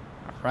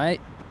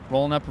right,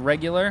 rolling up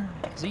regular.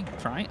 Is he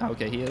trying?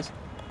 Okay, he is.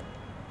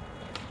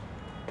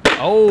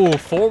 Oh,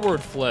 forward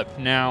flip.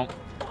 Now,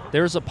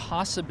 there's a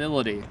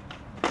possibility,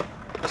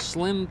 a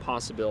slim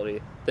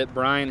possibility, that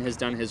Brian has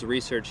done his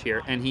research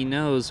here, and he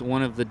knows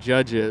one of the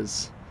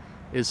judges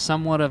is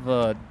somewhat of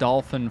a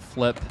dolphin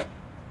flip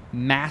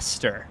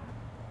master.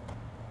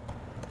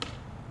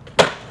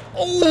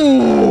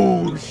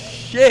 Oh,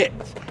 shit.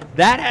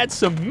 That had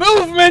some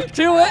movement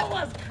to it.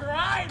 was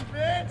crying,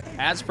 bitch.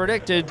 As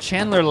predicted,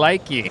 Chandler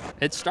Likey.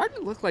 It's starting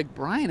to look like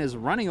Brian is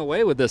running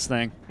away with this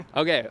thing.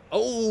 Okay.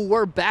 Oh,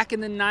 we're back in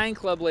the 9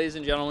 club, ladies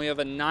and gentlemen. We have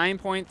a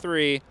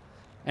 9.3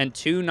 and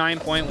 2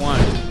 9.1.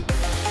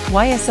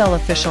 YSL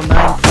official 9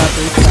 club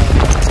replay.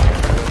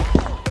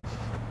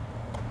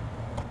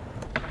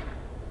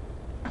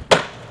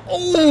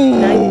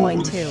 Oh,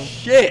 9.2.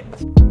 Shit.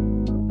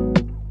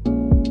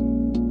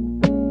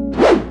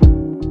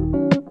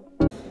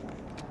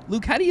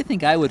 Luke, how do you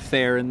think I would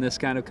fare in this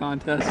kind of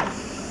contest?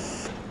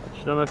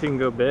 Just don't know if you can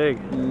go big.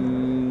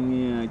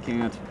 Yeah, I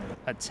can't.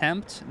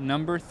 Attempt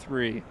number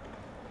 3.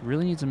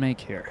 Really need to make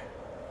here.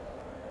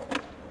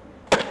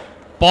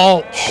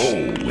 Ball.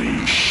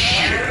 Holy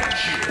shit.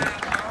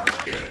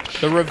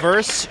 The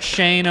reverse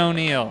Shane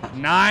O'Neill.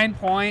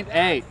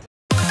 9.8.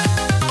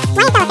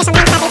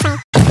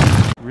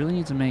 Really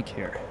need to make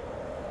here.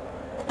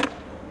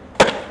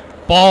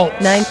 Ball.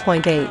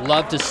 9.8.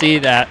 Love to see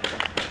that.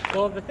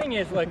 Well, the thing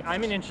is, look,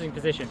 I'm in an interesting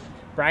position.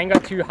 Brian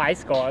got 2 high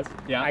scores.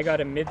 Yeah. I got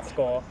a mid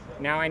score.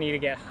 Now I need to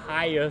get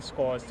higher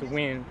scores to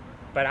win,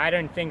 but I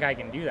don't think I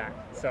can do that.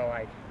 So,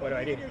 like, what do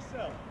I do?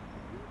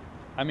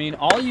 I mean,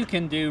 all you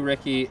can do,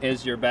 Ricky,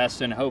 is your best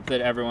and hope that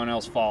everyone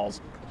else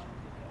falls.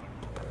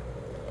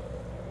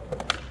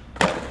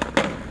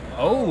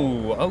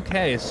 Oh,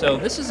 okay. So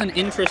this is an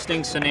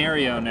interesting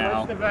scenario now.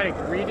 What's the verdict?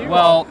 Redo?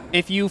 Well,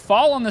 if you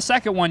fall on the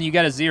second one, you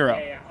get a 0.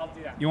 Yeah, I'll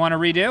do that. You want to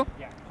redo?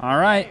 Yeah. All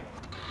right.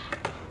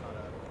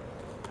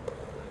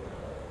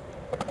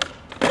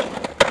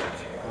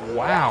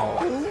 Wow.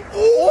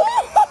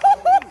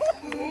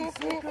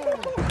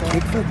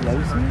 Bigfoot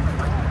loves me?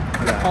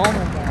 Yeah.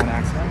 On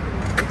accident?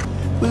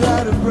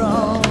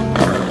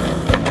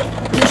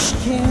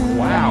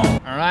 Wow.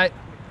 All right.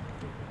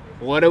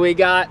 What do we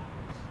got?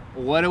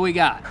 What do we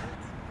got?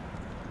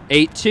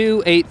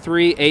 8-2,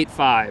 8-3,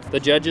 8-5. The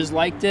judges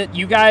liked it.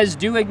 You guys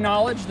do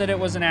acknowledge that it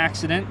was an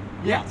accident?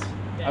 Yes.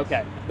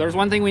 Okay. There's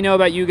one thing we know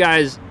about you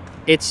guys.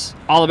 It's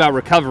all about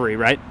recovery,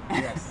 right?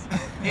 Yes.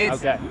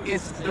 It's, Okay.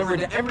 it's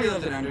everybody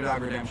loves an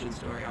underdog redemption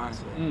story,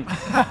 honestly.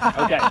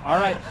 Okay. All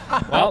right.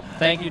 Well,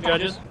 thank you,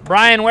 judges.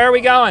 Brian, where are we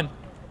going?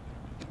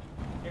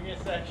 Give me a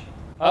sec.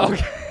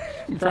 Okay.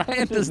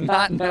 Brian does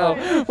not know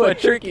what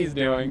trick he's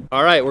doing.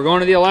 All right, we're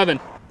going to the 11.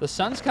 The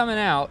sun's coming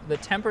out. The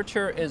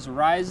temperature is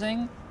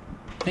rising.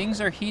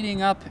 Things are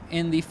heating up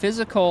in the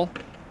physical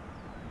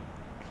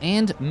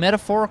and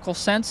metaphorical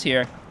sense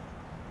here.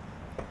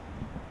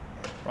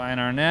 Brian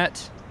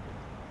Arnett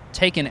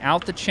taking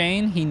out the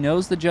chain. He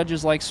knows the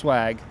judges like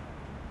swag.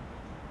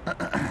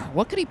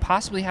 What could he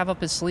possibly have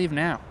up his sleeve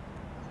now?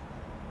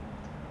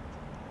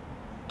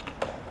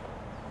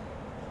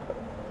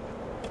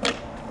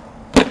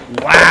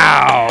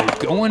 Wow,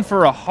 going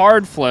for a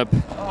hard flip.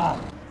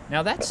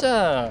 Now that's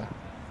a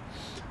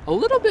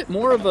little bit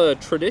more of a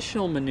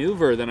traditional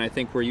maneuver than I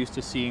think we're used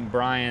to seeing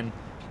Brian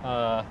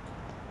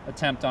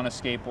attempt on a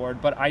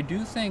skateboard, but I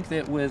do think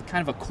that with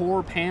kind of a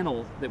core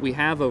panel that we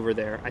have over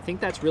there, I think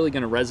that's really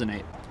going to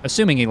resonate.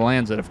 Assuming he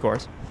lands it, of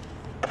course.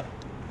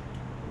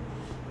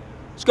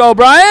 Let's go,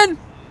 Brian!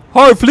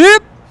 Hard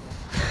flip!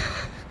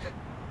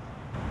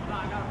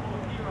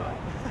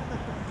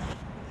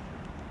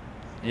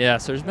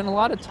 Yes, there's been a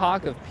lot of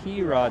talk of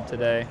P-Rod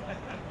today.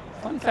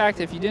 Fun fact,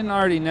 if you didn't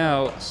already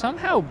know,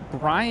 somehow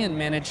Brian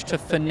managed to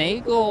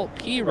finagle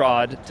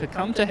P-Rod to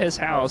come to his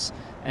house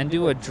and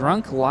do a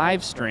drunk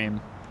live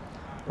stream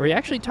where he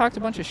actually talked a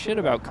bunch of shit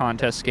about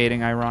contest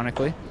skating,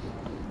 ironically.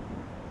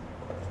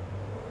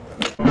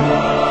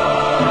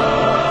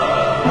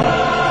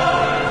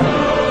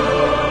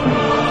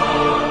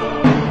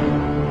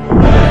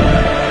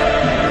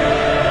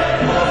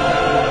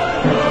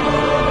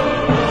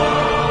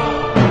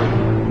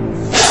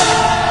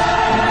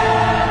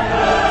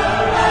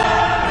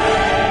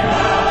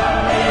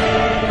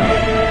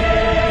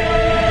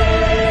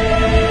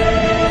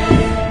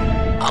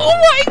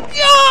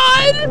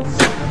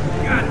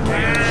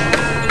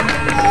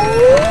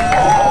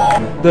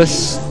 The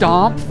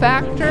stomp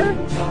factor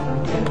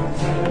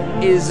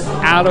is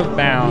out of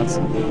bounds.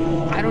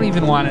 I don't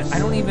even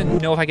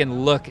know if I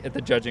can look at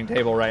the judging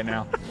table right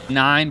now.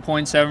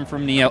 9.7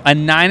 from Neo, a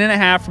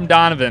 9.5 from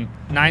Donovan,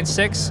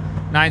 9.6,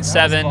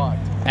 9.7,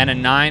 and a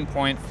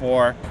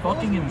 9.4.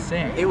 Fucking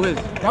insane.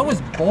 That was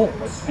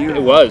bolts.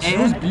 It was. It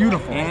was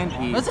beautiful.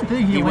 And That's the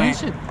thing, he went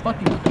shit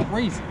fucking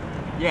crazy.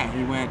 Yeah,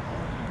 he went,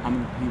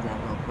 I'm gonna do that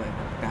real quick.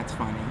 That's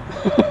funny.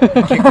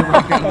 Kicked the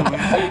rock out of the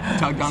way,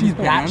 tugged on his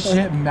pants, that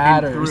shit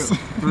matters. and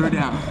threw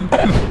down.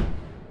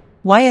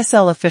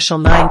 YSL official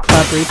 9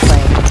 club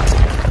replay.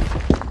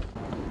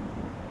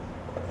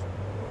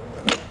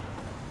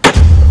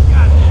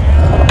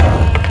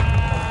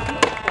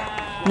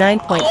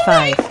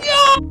 $9.5.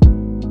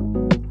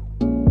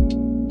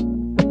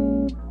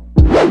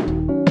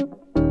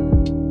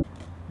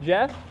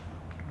 Jeff,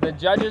 the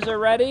judges are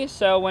ready,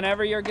 so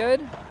whenever you're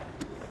good.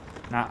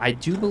 Now, I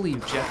do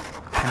believe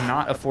Jeff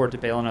cannot afford to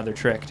bail another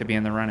trick to be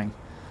in the running.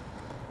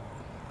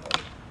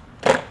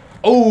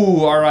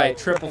 Oh, all right,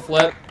 triple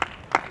flip.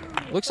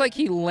 Looks like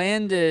he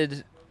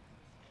landed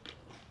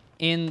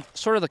in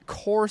sort of the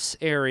course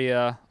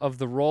area of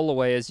the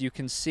rollaway, as you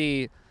can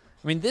see.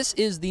 I mean, this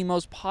is the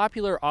most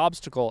popular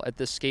obstacle at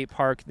this skate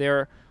park.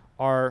 There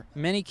are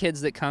many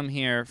kids that come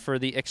here for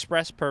the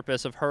express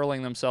purpose of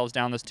hurling themselves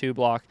down this tube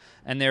block,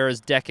 and there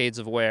is decades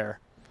of wear.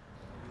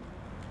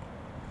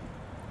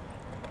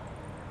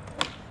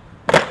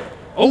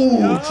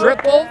 Oh,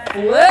 triple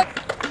flip.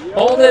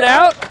 Hold it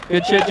out.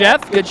 Good shit,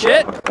 Jeff. Good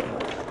shit.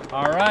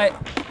 All right.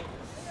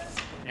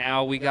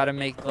 Now we got to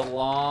make the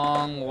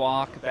long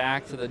walk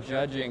back to the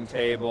judging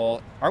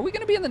table. Are we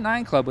going to be in the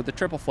 9 club with the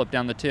triple flip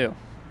down the 2?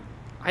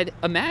 I'd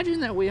imagine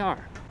that we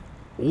are.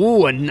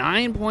 Ooh, a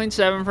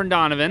 9.7 from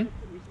Donovan.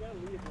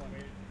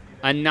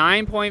 A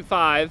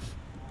 9.5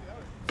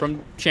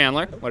 from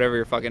Chandler, whatever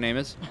your fucking name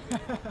is.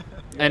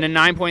 And a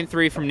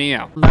 9.3 from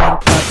Neo.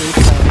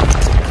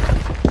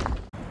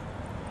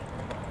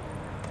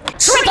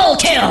 Triple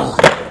kill!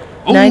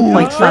 Ooh,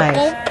 9.5.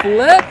 Triple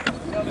flip.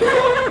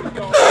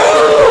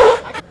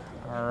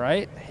 All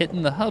right,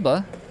 hitting the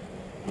hubba.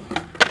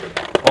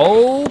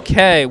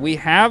 Okay, we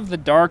have the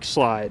dark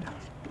slide.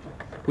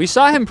 We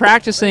saw him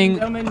practicing.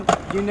 Gentlemen,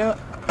 you know.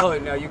 Oh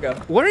no, you go.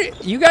 What are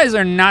you guys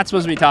are not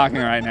supposed to be talking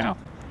right now?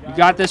 You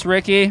got this,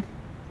 Ricky.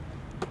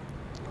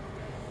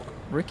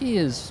 Ricky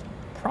is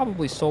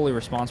probably solely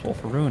responsible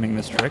for ruining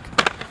this trick.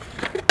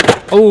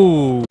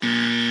 Oh.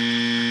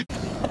 Hey,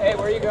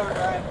 where are you going,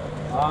 Ryan?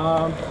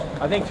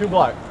 I think 2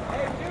 block.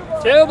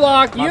 2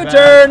 block, My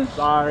U-turn. bad.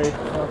 Sorry.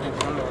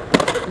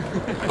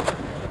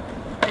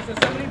 Hey, so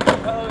somebody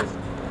proposed.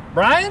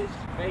 Brian?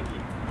 Fakey.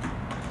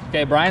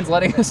 Okay, Brian's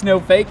letting us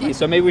know fakey,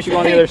 so maybe we should go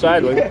on the other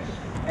side, Luke.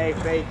 Hey,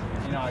 fake.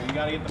 You know, you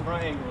gotta get the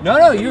front angle.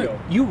 No,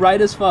 you right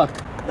as fuck.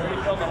 You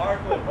already filmed the hard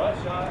flip, butt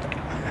shot.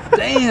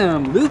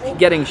 Damn, Luke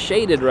getting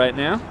shaded right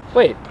now.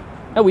 Wait,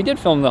 no, we did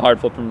film the hard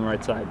flip from the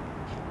right side.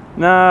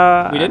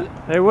 Nah, We didn't?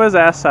 It was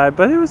ass side,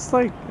 but it was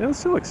like, it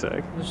still looks sick.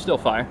 It was still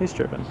fire. He's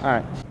tripping. All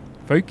right.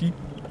 Fakey.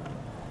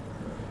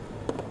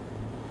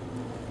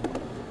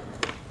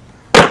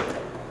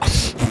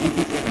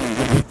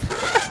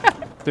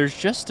 There's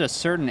just a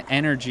certain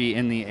energy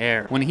in the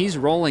air. When he's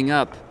rolling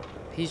up,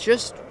 he's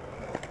just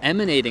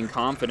emanating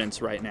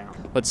confidence right now.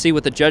 Let's see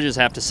what the judges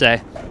have to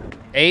say.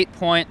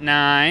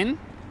 8.9,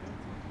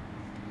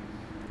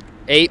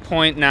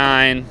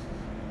 8.9,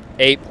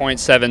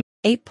 8.7.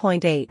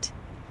 8.8.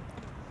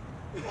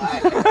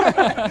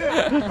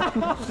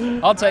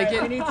 I'll take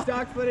it. We need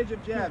stock footage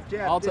of Jeff.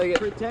 Jeff, I'll take it.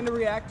 Pretend to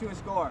react to a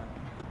score.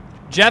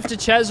 Jeff to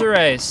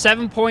Cesare,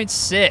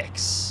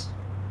 7.6.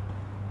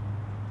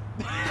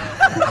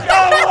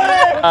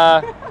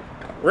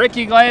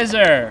 Ricky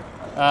Glazer,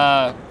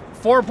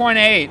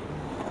 4.8.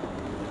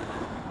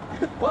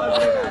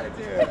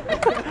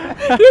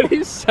 Dude,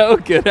 he's so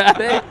good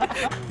at it.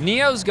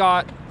 Neo's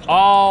got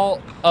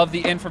all of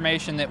the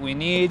information that we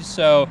need,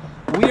 so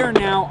we are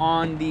now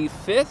on the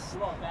 5th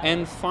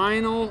and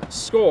final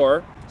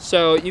score.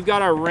 So you've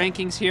got our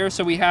rankings here.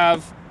 So we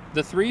have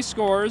the 3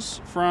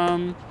 scores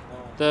from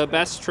the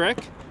best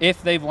trick,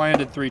 if they've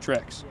landed 3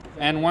 tricks,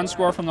 and 1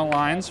 score from the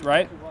lines,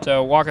 right?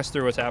 So walk us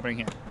through what's happening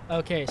here.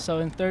 Okay, so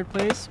in 3rd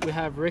place, we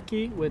have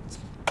Ricky with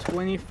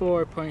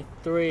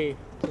 24.3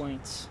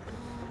 points.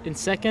 In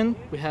 2nd,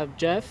 we have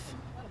Jeff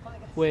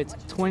with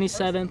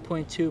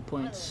 27.2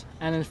 points.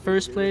 And in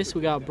 1st place,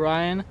 we got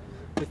Brian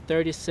with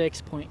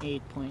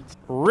 36.8 points.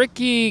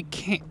 Ricky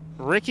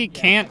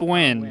can't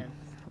win.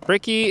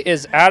 Ricky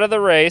is out of the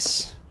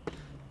race.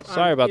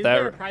 Sorry about that.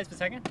 Is there a prize for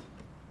 2nd?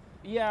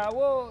 Yeah,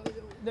 well,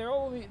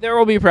 there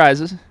will be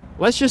prizes.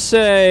 Let's just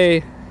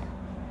say,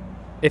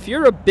 if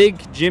you're a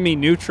big Jimmy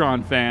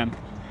Neutron fan,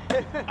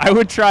 I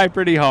would try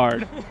pretty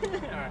hard.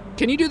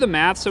 Can you do the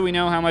math so we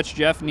know how much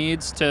Jeff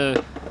needs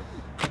to,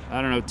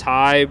 I don't know,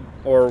 tie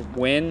or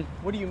win?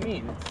 What do you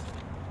mean?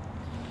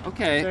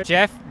 Okay. So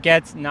Jeff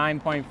gets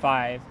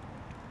 9.5.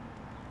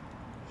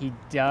 He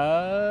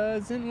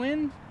doesn't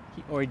win?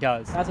 Or he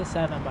does? That's a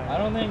 7 by I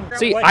don't think.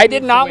 See, I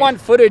did not want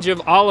footage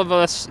of all of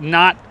us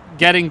not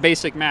getting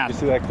basic math. You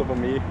see that clip of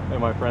me and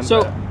my friends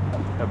So-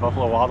 at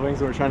Buffalo Wild Wings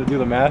when we were trying to do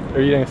the math?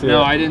 Or you didn't see that?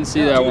 No, I didn't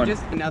see that one.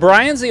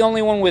 Brian's the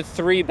only one with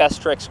 3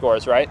 best trick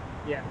scores, right?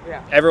 Yeah.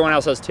 Everyone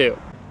else has 2.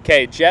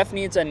 Okay, Jeff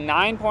needs a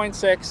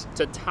 9.6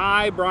 to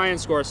tie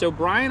Brian's score. So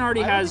Brian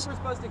already has... we're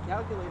supposed to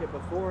calculate it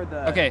before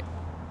the... Okay,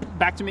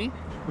 back to me.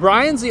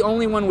 Brian's the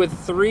only one with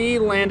 3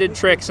 landed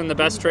tricks in the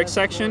best trick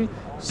section.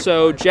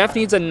 So Jeff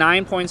needs a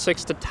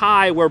 9.6 to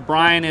tie where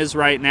Brian is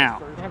right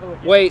now.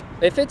 Wait,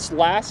 if it's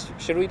last,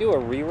 should we do a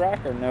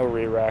re-rack or no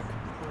re-rack?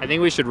 I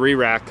think we should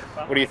re-rack.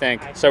 What do you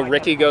think? So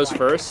Ricky goes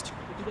first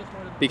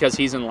because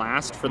he's in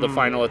last for the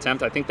final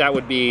attempt. I think that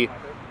would be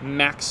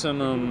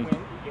maximum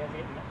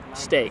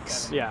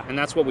stakes. Yeah. And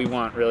that's what we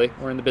want, really.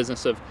 We're in the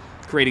business of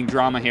creating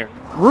drama here.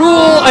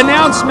 Rule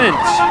announcement!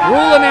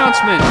 Rule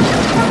announcement!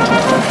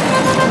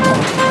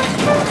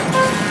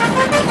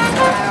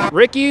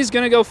 Ricky's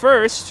gonna go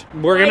first.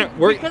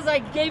 Because I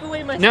gave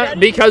away my No, strategy?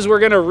 because we're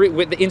gonna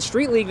in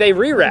Street League they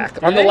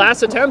re-rack. On the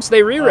last attempts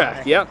they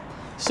re-rack. Yep.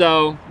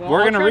 So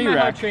we're gonna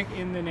re-rack. Trick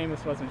in the name of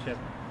sportsmanship.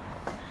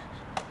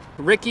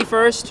 Ricky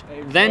first,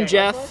 then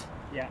Jeff,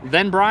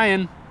 then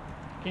Brian.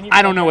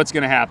 I don't know what's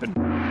gonna happen.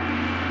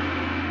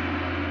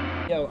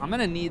 Yo, I'm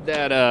gonna need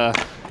that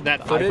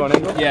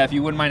footage. Yeah, if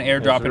you wouldn't mind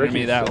airdropping to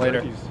me that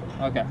later.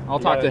 Okay, I'll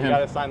talk to him. You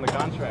gotta sign the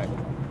contract.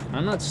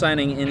 I'm not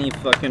signing any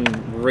fucking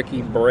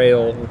Ricky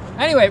Braille.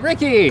 Anyway,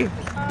 Ricky!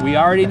 We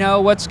already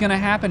know what's gonna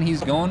happen.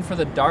 He's going for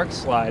the dark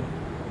slide.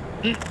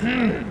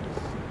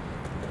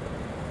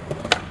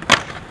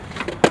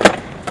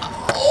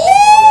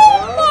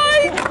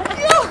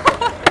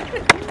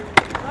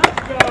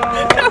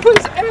 That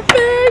was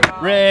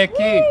epic!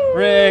 Ricky.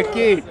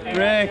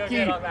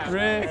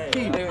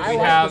 We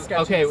have,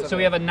 okay, so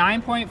we have a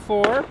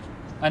 9.4,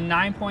 a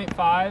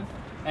 9.5,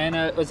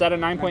 and was that a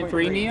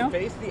 9.3 Neo?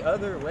 Face the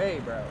other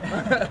way, bro.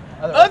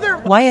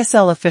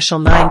 YSL Official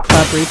 9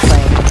 Club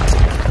Replay.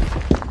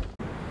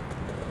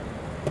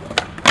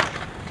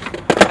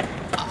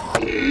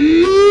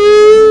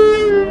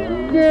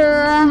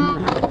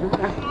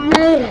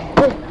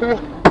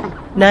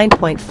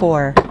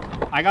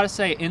 $9.4. I gotta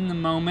say, in the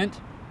moment,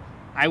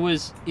 I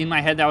was in my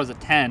head that was a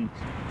 10.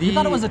 You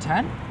thought it was a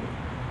 10?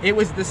 It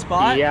was the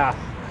spot. Yeah.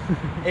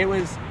 It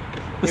was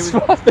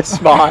The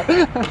spot.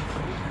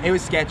 it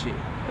was sketchy.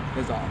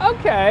 Is all.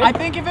 Okay. I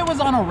think if it was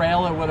on a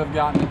rail, it would have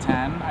gotten a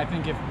 10. I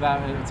think if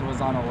that was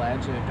on a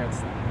ledge, it gets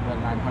the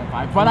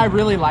 9.5. But I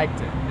really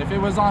liked it. If it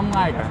was on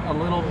like something a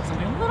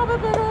little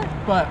bit bigger,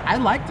 but I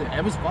liked it.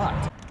 It was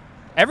fucked.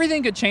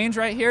 Everything could change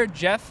right here.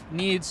 Jeff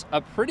needs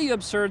a pretty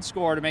absurd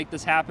score to make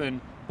this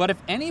happen. But if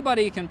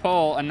anybody can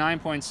pull a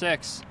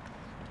 9.6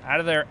 out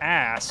of their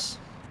ass,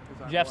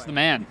 Jeff's the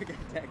man.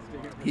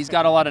 He's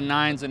got a lot of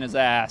 9s in his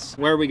ass.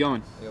 Where are we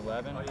going? The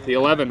 11. The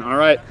 11. All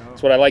right.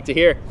 That's what I like to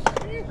hear.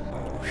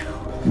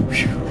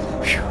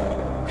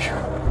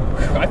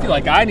 I feel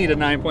like I need a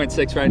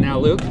 9.6 right now,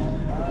 Luke.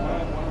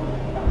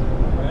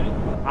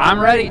 I'm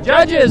ready.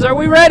 Judges, are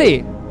we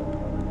ready?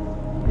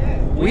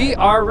 We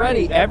are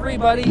ready.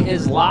 Everybody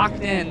is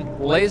locked in.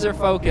 Laser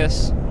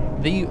focus.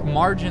 The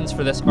margins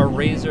for this are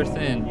razor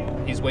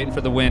thin. He's waiting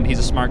for the wind. He's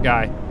a smart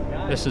guy.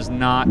 This is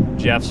not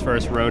Jeff's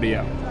first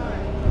rodeo.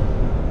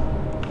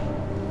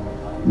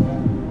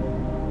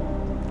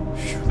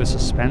 The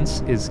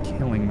suspense is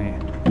killing me.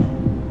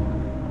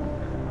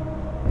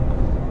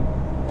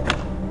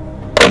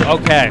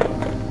 Okay.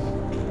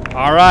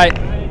 All right.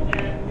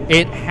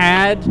 It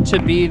had to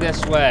be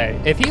this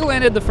way. If he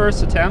landed the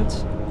first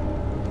attempt,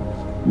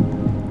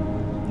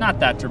 not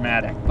that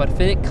dramatic, but if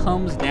it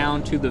comes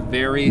down to the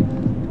very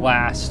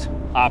last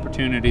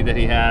opportunity that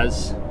he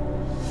has,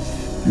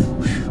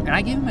 and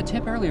I gave him a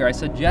tip earlier. I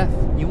said, Jeff,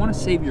 you want to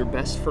save your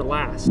best for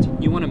last.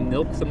 You want to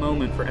milk the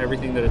moment for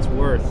everything that it's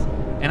worth.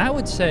 And I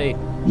would say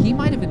he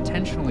might have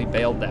intentionally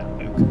bailed that,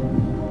 Luke.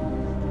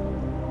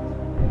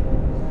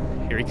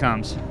 Here he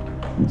comes.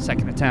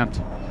 Second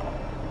attempt.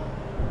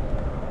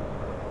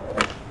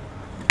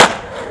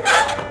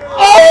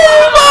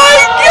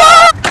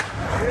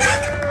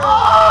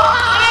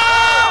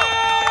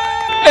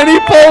 And he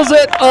pulls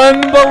it.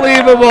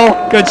 Unbelievable.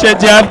 Good shit,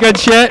 Jeff. Good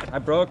shit. I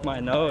broke my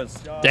nose.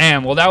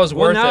 Damn, well, that was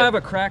worth now it. I have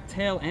a cracked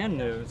tail and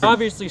nose.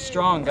 Obviously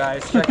strong,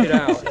 guys. Check it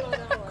out.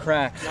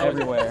 Cracks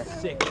everywhere.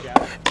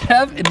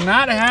 Kev is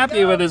not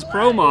happy with his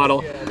pro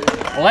model.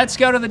 Let's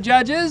go to the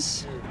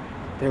judges.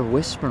 They're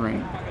whispering.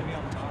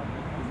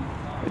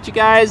 What you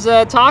guys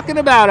talking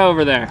about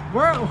over there?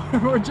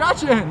 We're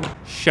judging.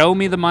 Show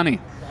me the money.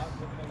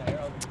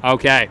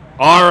 Okay.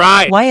 All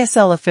right.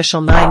 YSL Official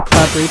 9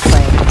 Club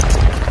Replay.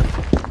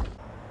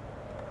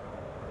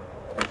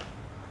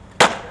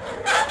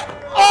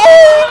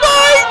 Oh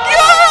my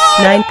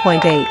God!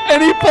 9.8.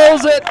 And he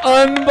pulls it.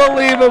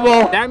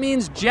 Unbelievable. That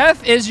means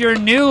Jeff is your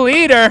new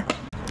leader.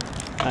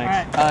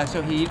 Thanks. All right.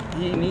 So he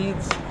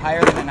needs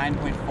higher than a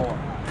 9.4.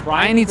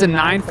 Brian needs a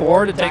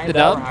 9.4 to take the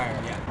dub. Higher,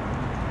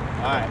 yeah.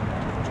 All right.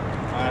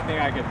 I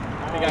think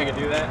I could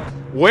do that.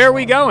 Where are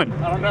we going?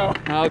 I don't know.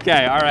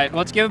 Okay, all right.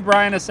 Let's give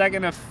Brian a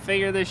second to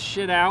figure this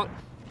shit out.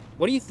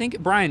 What do you think?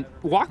 Brian,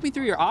 walk me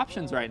through your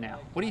options right now.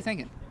 What are you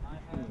thinking?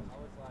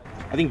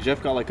 I think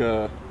Jeff got like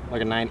a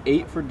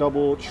 9.8 for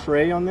double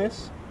tray on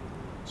this.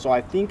 So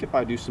I think if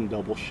I do some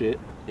double shit,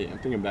 yeah, I'm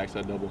thinking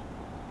backside double.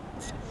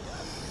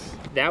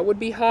 That would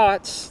be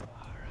hot. All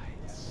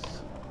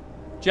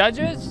right.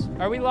 Judges,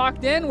 are we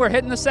locked in? We're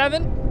hitting the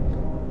 7?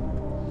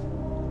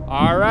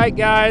 All right,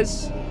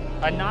 guys.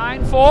 A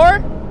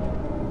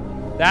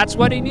 9.4? That's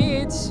what he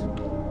needs.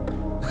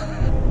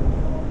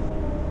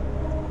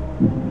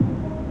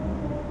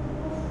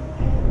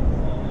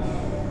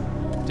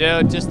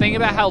 Dude, just think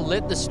about how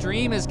lit the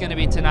stream is going to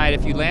be tonight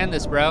if you land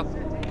this, bro.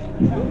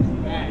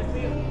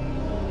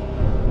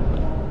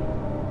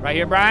 Right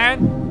here,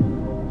 Brian.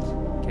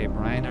 Okay,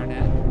 Brian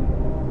Arnett.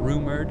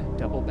 Rumored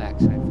double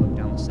backside flip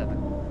down the 7.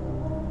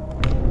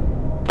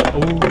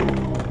 Ooh,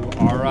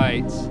 all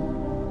right.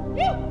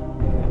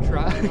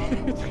 Try.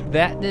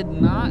 That did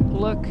not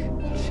look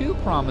too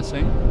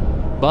promising,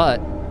 but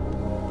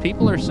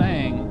people are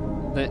saying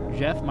that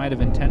Jeff might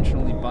have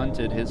intentionally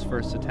bunted his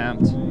first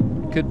attempt.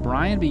 Could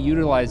Brian be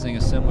utilizing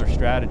a similar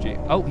strategy?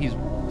 Oh, he's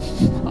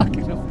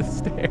walking up the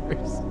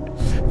stairs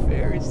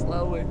very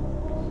slowly.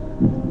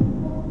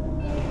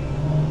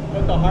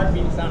 With the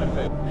heartbeat sound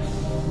effect.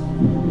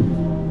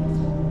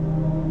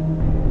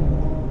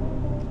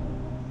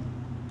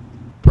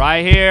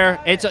 Right here.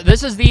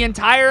 This is the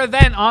entire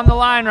event on the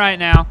line right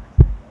now.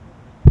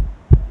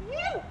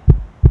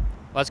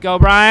 Let's go,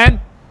 Brian.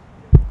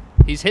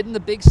 He's hitting the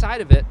big side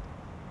of it.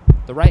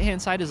 The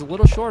right-hand side is a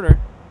little shorter.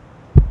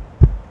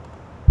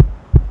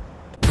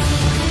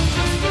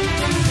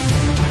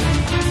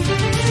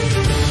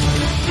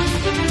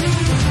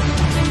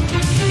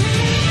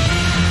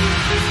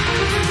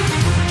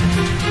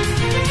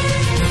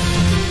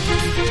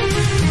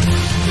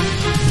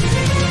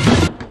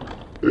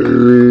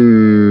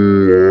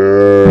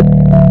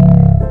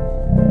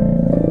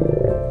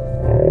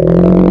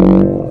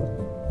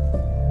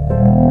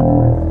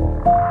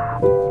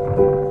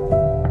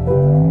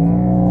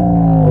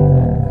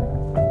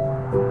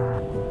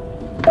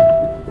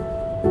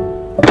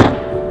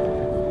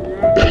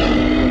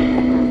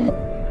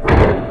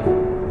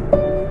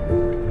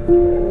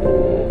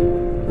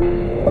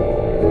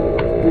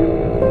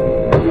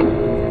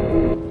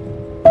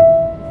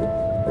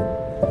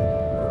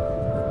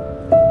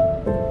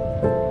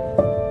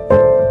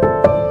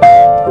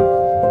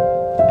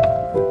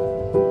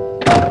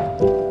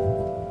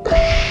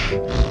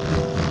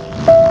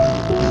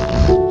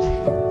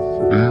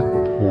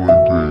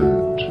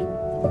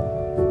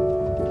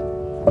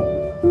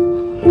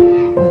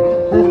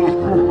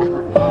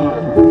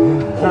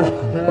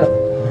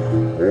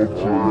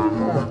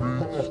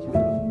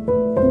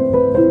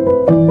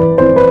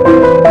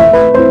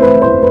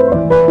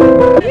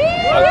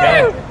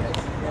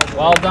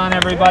 Well done,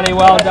 everybody.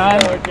 Well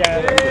done.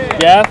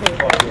 Jeff,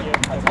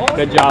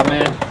 good job,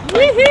 man.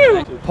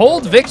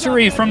 Pulled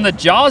victory from the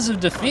jaws of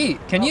defeat.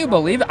 Can you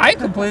believe it? I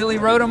completely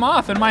wrote him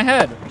off in my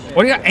head.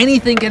 What do you got?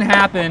 Anything can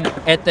happen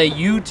at the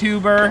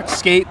YouTuber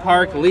Skate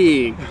Park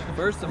League.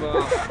 First of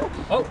all,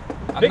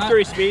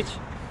 Victory speech.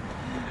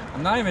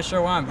 I'm not even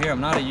sure why I'm here.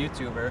 I'm not a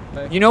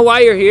YouTuber. You know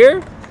why you're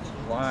here?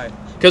 Why?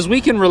 Because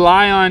we can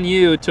rely on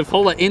you to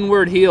pull an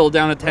inward heel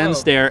down a 10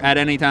 stair at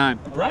any time.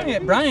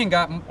 Brian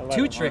got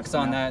 2 tricks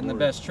on that, and the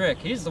best trick.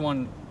 He's the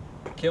one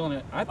killing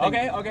it. I think.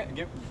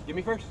 Okay. Give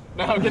me first.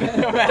 No, I'm kidding.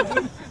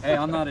 Hey,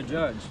 I'm not a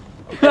judge.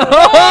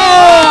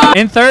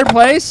 In third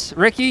place,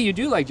 Ricky, you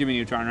do like Jimmy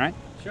Neutron, right?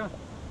 Sure.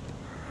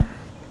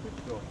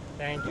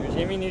 Thank you.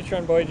 Jimmy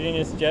Neutron, Boy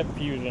Genius, Jet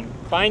Fusion.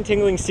 Fine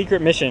Tingling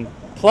Secret Mission.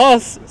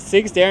 Plus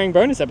 6 daring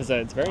bonus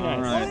episodes. Very nice.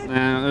 All right.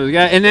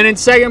 And then in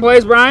second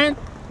place, Brian,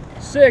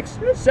 6,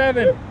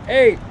 7,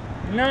 8,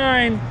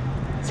 9,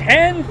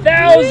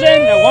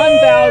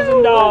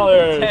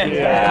 $10,000.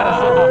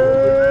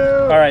 Yeah.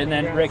 All right, and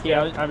then Ricky,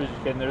 I'm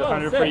just kidding. There's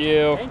 100 for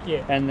you. Thank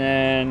you. And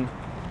then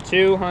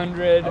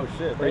 200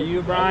 for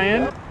you,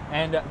 Brian.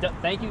 And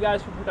thank you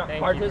guys for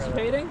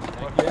participating.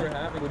 Thank you for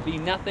having me. It would be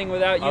nothing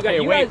without you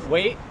Okay, guys.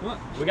 wait.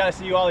 We gotta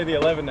see you all at the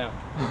 11 now.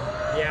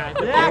 Yeah.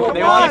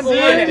 They want to see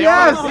it.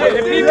 Yes.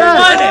 People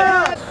want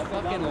it.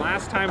 Fucking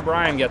last time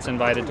Brian gets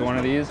invited to one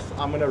of these.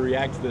 I'm gonna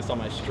react to this on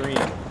my stream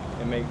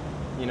and make,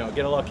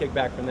 get a little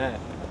kickback from that.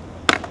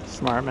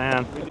 Smart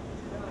man.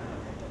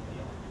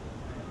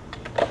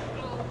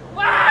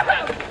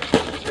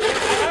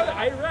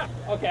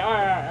 Okay, all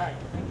right.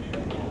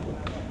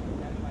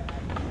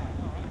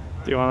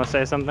 Do you want to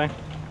say something?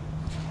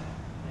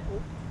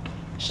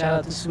 Shout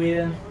out to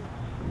Sweden.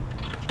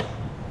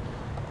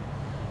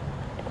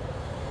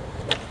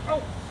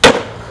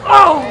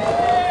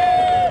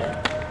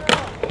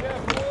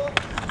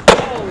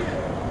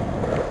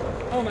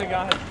 Oh my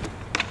God.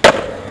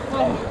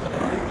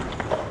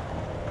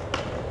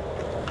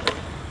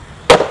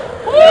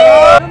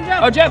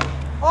 Oh, Jeff.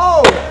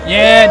 Oh!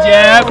 Yeah,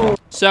 Jeff.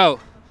 So,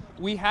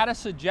 we had a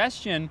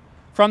suggestion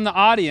from the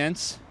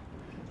audience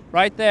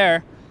right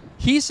there.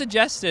 He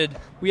suggested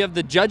we have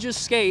the judges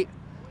skate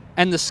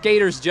and the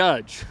skaters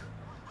judge.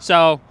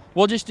 So,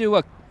 we'll just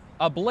do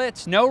a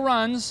blitz, no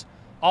runs,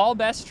 all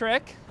best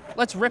trick.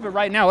 Let's rip it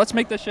right now. Let's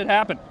make this shit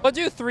happen. We'll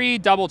do 3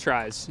 double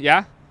tries,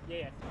 yeah?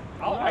 Yeah.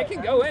 I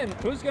can go in.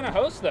 Who's gonna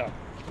host though?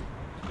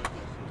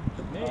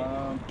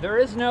 There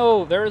is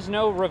no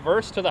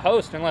reverse to the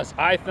host unless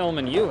I film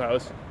and you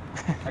host.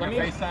 I can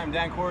FaceTime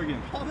Dan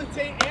Corrigan.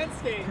 Commentate and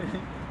skate.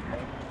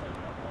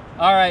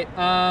 All right.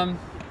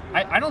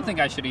 I don't think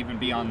I should even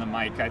be on the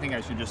mic. I think I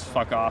should just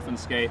fuck off and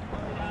skate.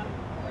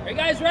 Are you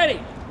guys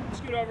ready?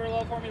 Scoot over a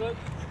little for me, Luke.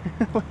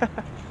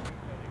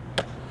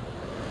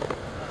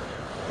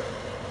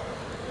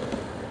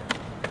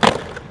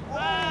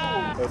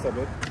 What's up,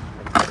 dude?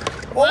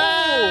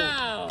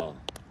 Wow!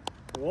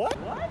 What?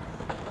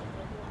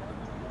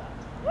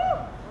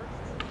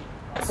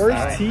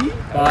 First tee?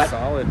 But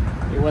solid.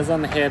 It was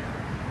on the hip.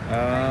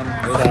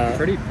 It was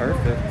pretty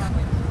perfect.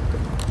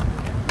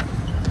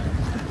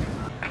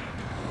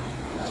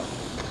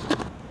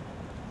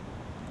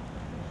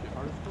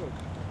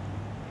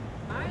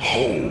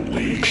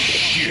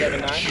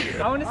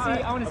 shit. I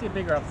want to see a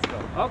bigger obstacle.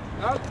 Oh,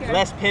 okay.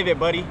 Less pivot,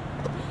 buddy.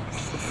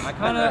 I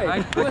kind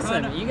of.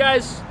 Listen, you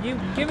guys, you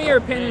give me your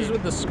opinions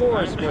with the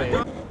scores, please.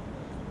 Let's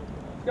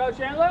go,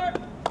 Chandler.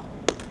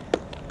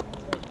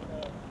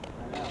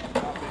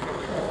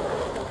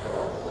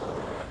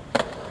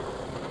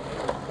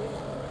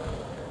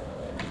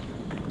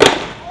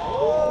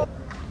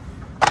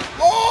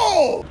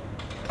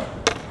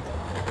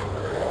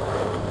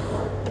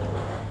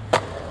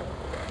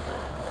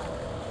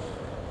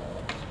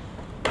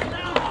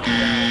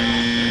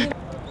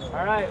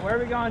 All right, where are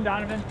we going,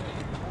 Donovan?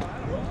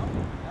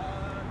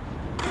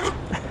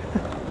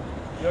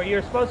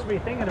 You're supposed to be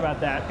thinking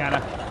about that, kind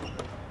of.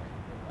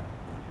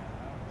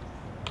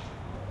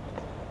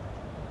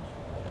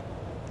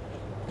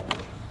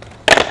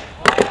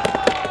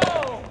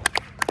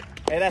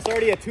 Hey, that's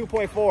already a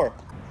 2.4.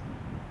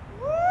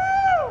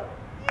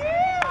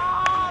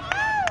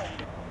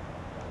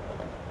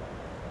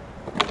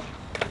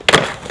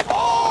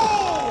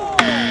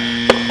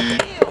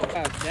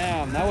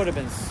 Damn, that would have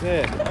been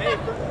sick. Hey,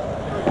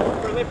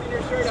 for lifting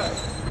your shirt up.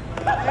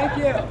 Thank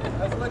you.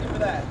 I was looking for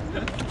that.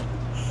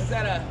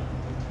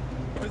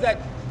 Was that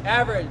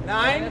average?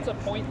 9? That's a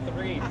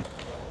 0.3.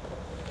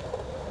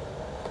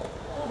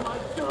 Oh my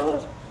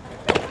God.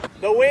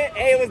 The wind.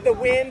 Hey, it was the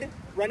wind.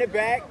 Run it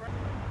back.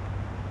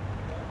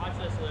 Watch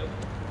this, Luke.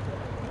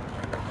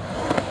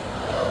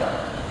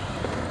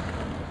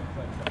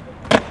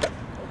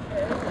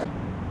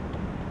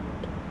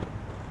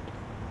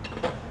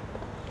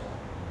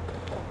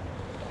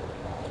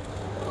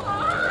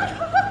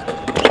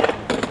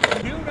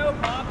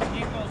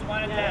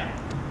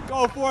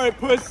 Go for it,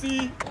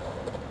 pussy.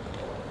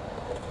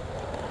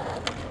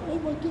 Oh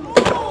my God.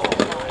 Oh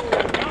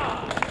my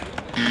God.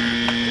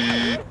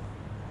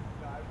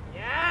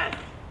 Yes!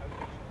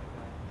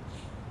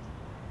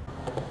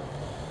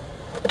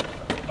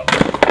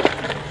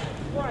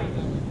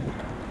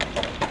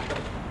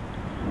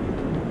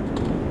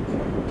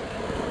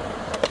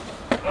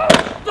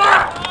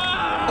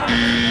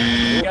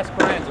 Guess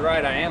Brian's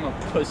right, I am a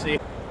pussy.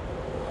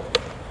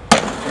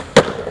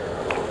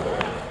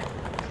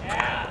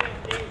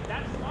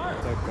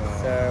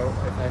 So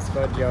if I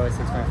scored Joe at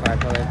 6.5,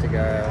 probably have to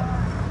go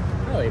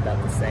probably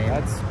about the same.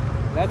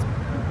 That's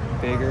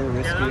bigger,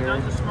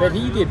 riskier. But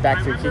he did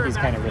back through kick is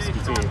kind of risky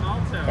too.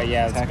 But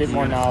yeah, it's a bit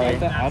more gnarly.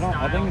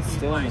 I think it's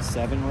still in the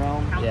 7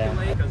 realm. Yeah.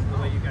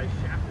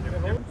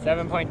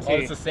 7.2. Oh,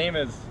 it's the same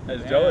as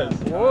Joe is.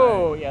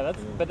 Whoa, yeah,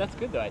 that's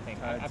good though. I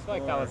think. I feel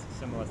like that was a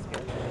similar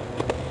skill.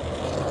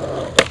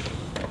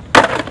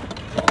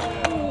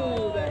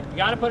 You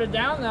gotta put it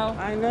down though.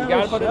 I know. You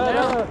gotta put it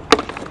down.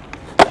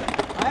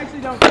 I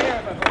actually don't care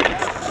if I put it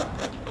down.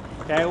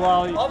 Okay,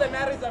 well. All that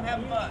matters is I'm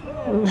having fun.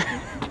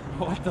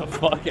 What the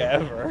fuck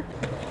ever.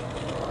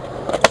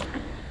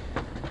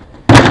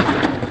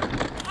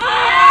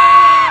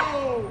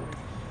 Oh!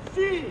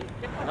 Gee!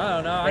 I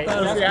don't know. I thought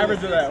it What's was the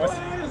average of that?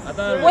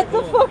 What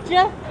the fuck,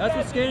 Jeff? That's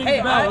what skating is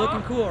about,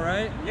 looking cool,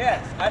 right?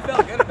 Yes, I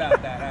felt good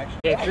about that actually.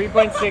 Yeah,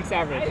 3.6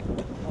 average.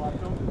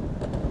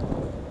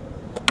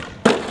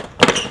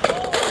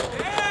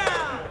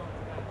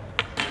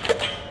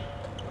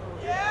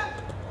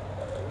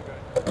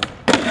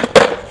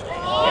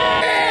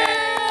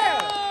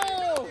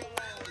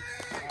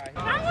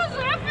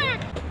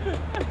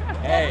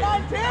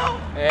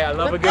 Hey, I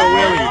love a good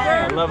willy.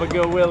 I love a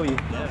good willy.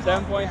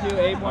 7.2,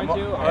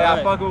 8.2. Hey,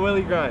 I fuck with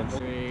willy grinds.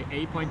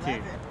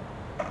 8.2.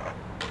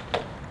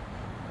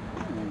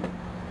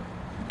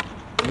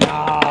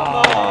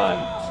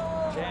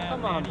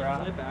 Come on,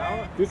 bro.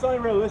 Do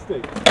something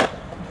realistic.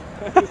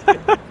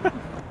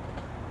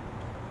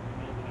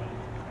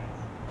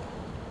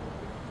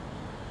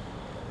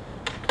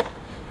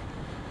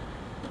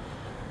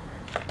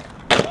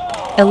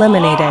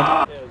 Eliminated.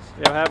 Yeah,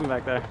 what happened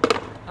back there?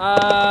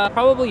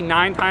 Probably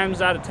 9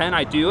 times out of 10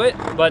 I do it,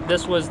 but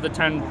this was the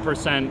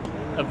 10%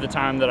 of the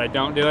time that I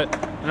don't do it.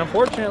 And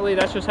unfortunately,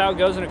 that's just how it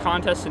goes in a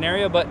contest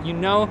scenario, but you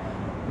know,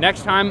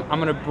 next time I'm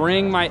gonna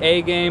bring my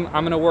A game,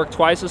 I'm gonna work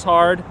twice as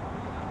hard,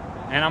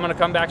 and I'm gonna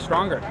come back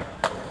stronger.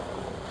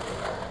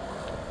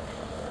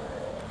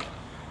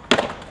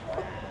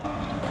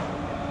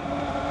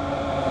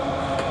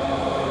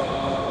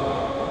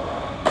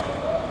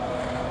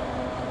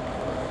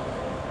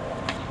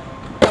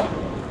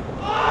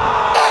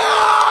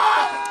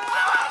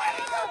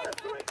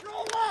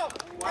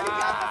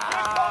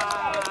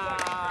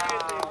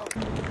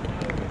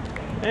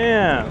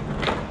 Damn.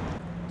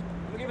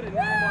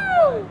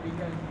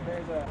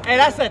 Hey,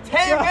 that's a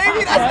 10,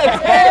 baby. That's a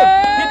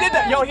 10. He did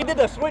the he did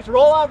the switch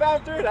roll off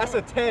after. That's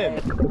a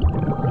 10.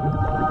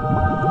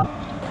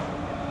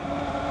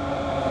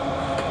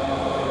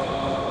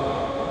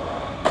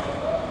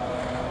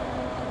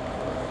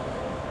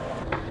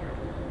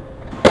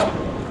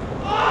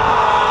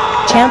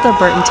 Chandler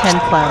Burton 10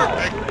 Club.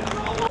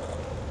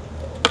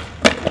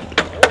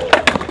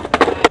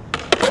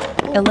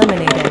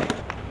 Eliminated.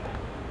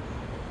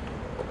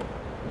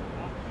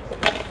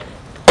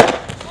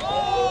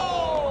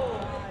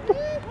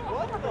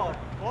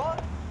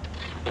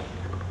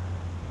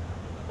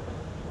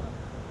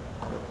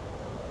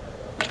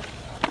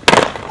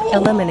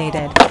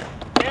 Eliminated.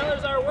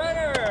 Taylor's our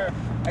winner.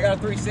 I got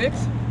a 3.6.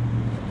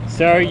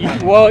 So,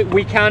 well,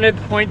 we counted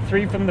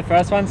 0.3 from the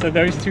first one, so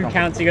those two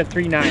counts, you got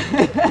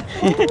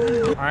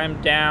 3.9.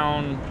 I'm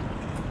down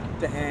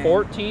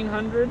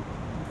 $1,400,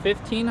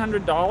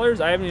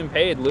 $1,500. I haven't even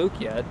paid Luke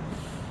yet.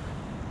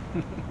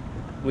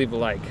 Leave a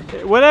like.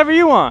 Whatever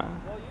you want.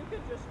 Well, you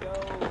could just go.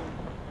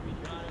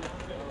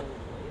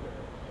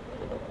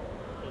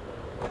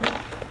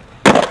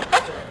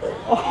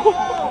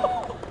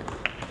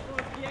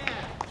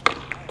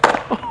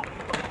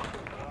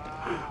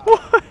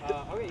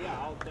 Okay,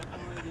 yeah, I'll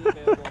definitely be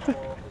available for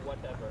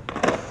whatever.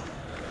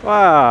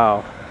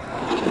 Wow.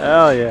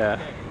 Hell yeah.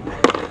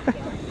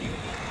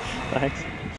 Thanks.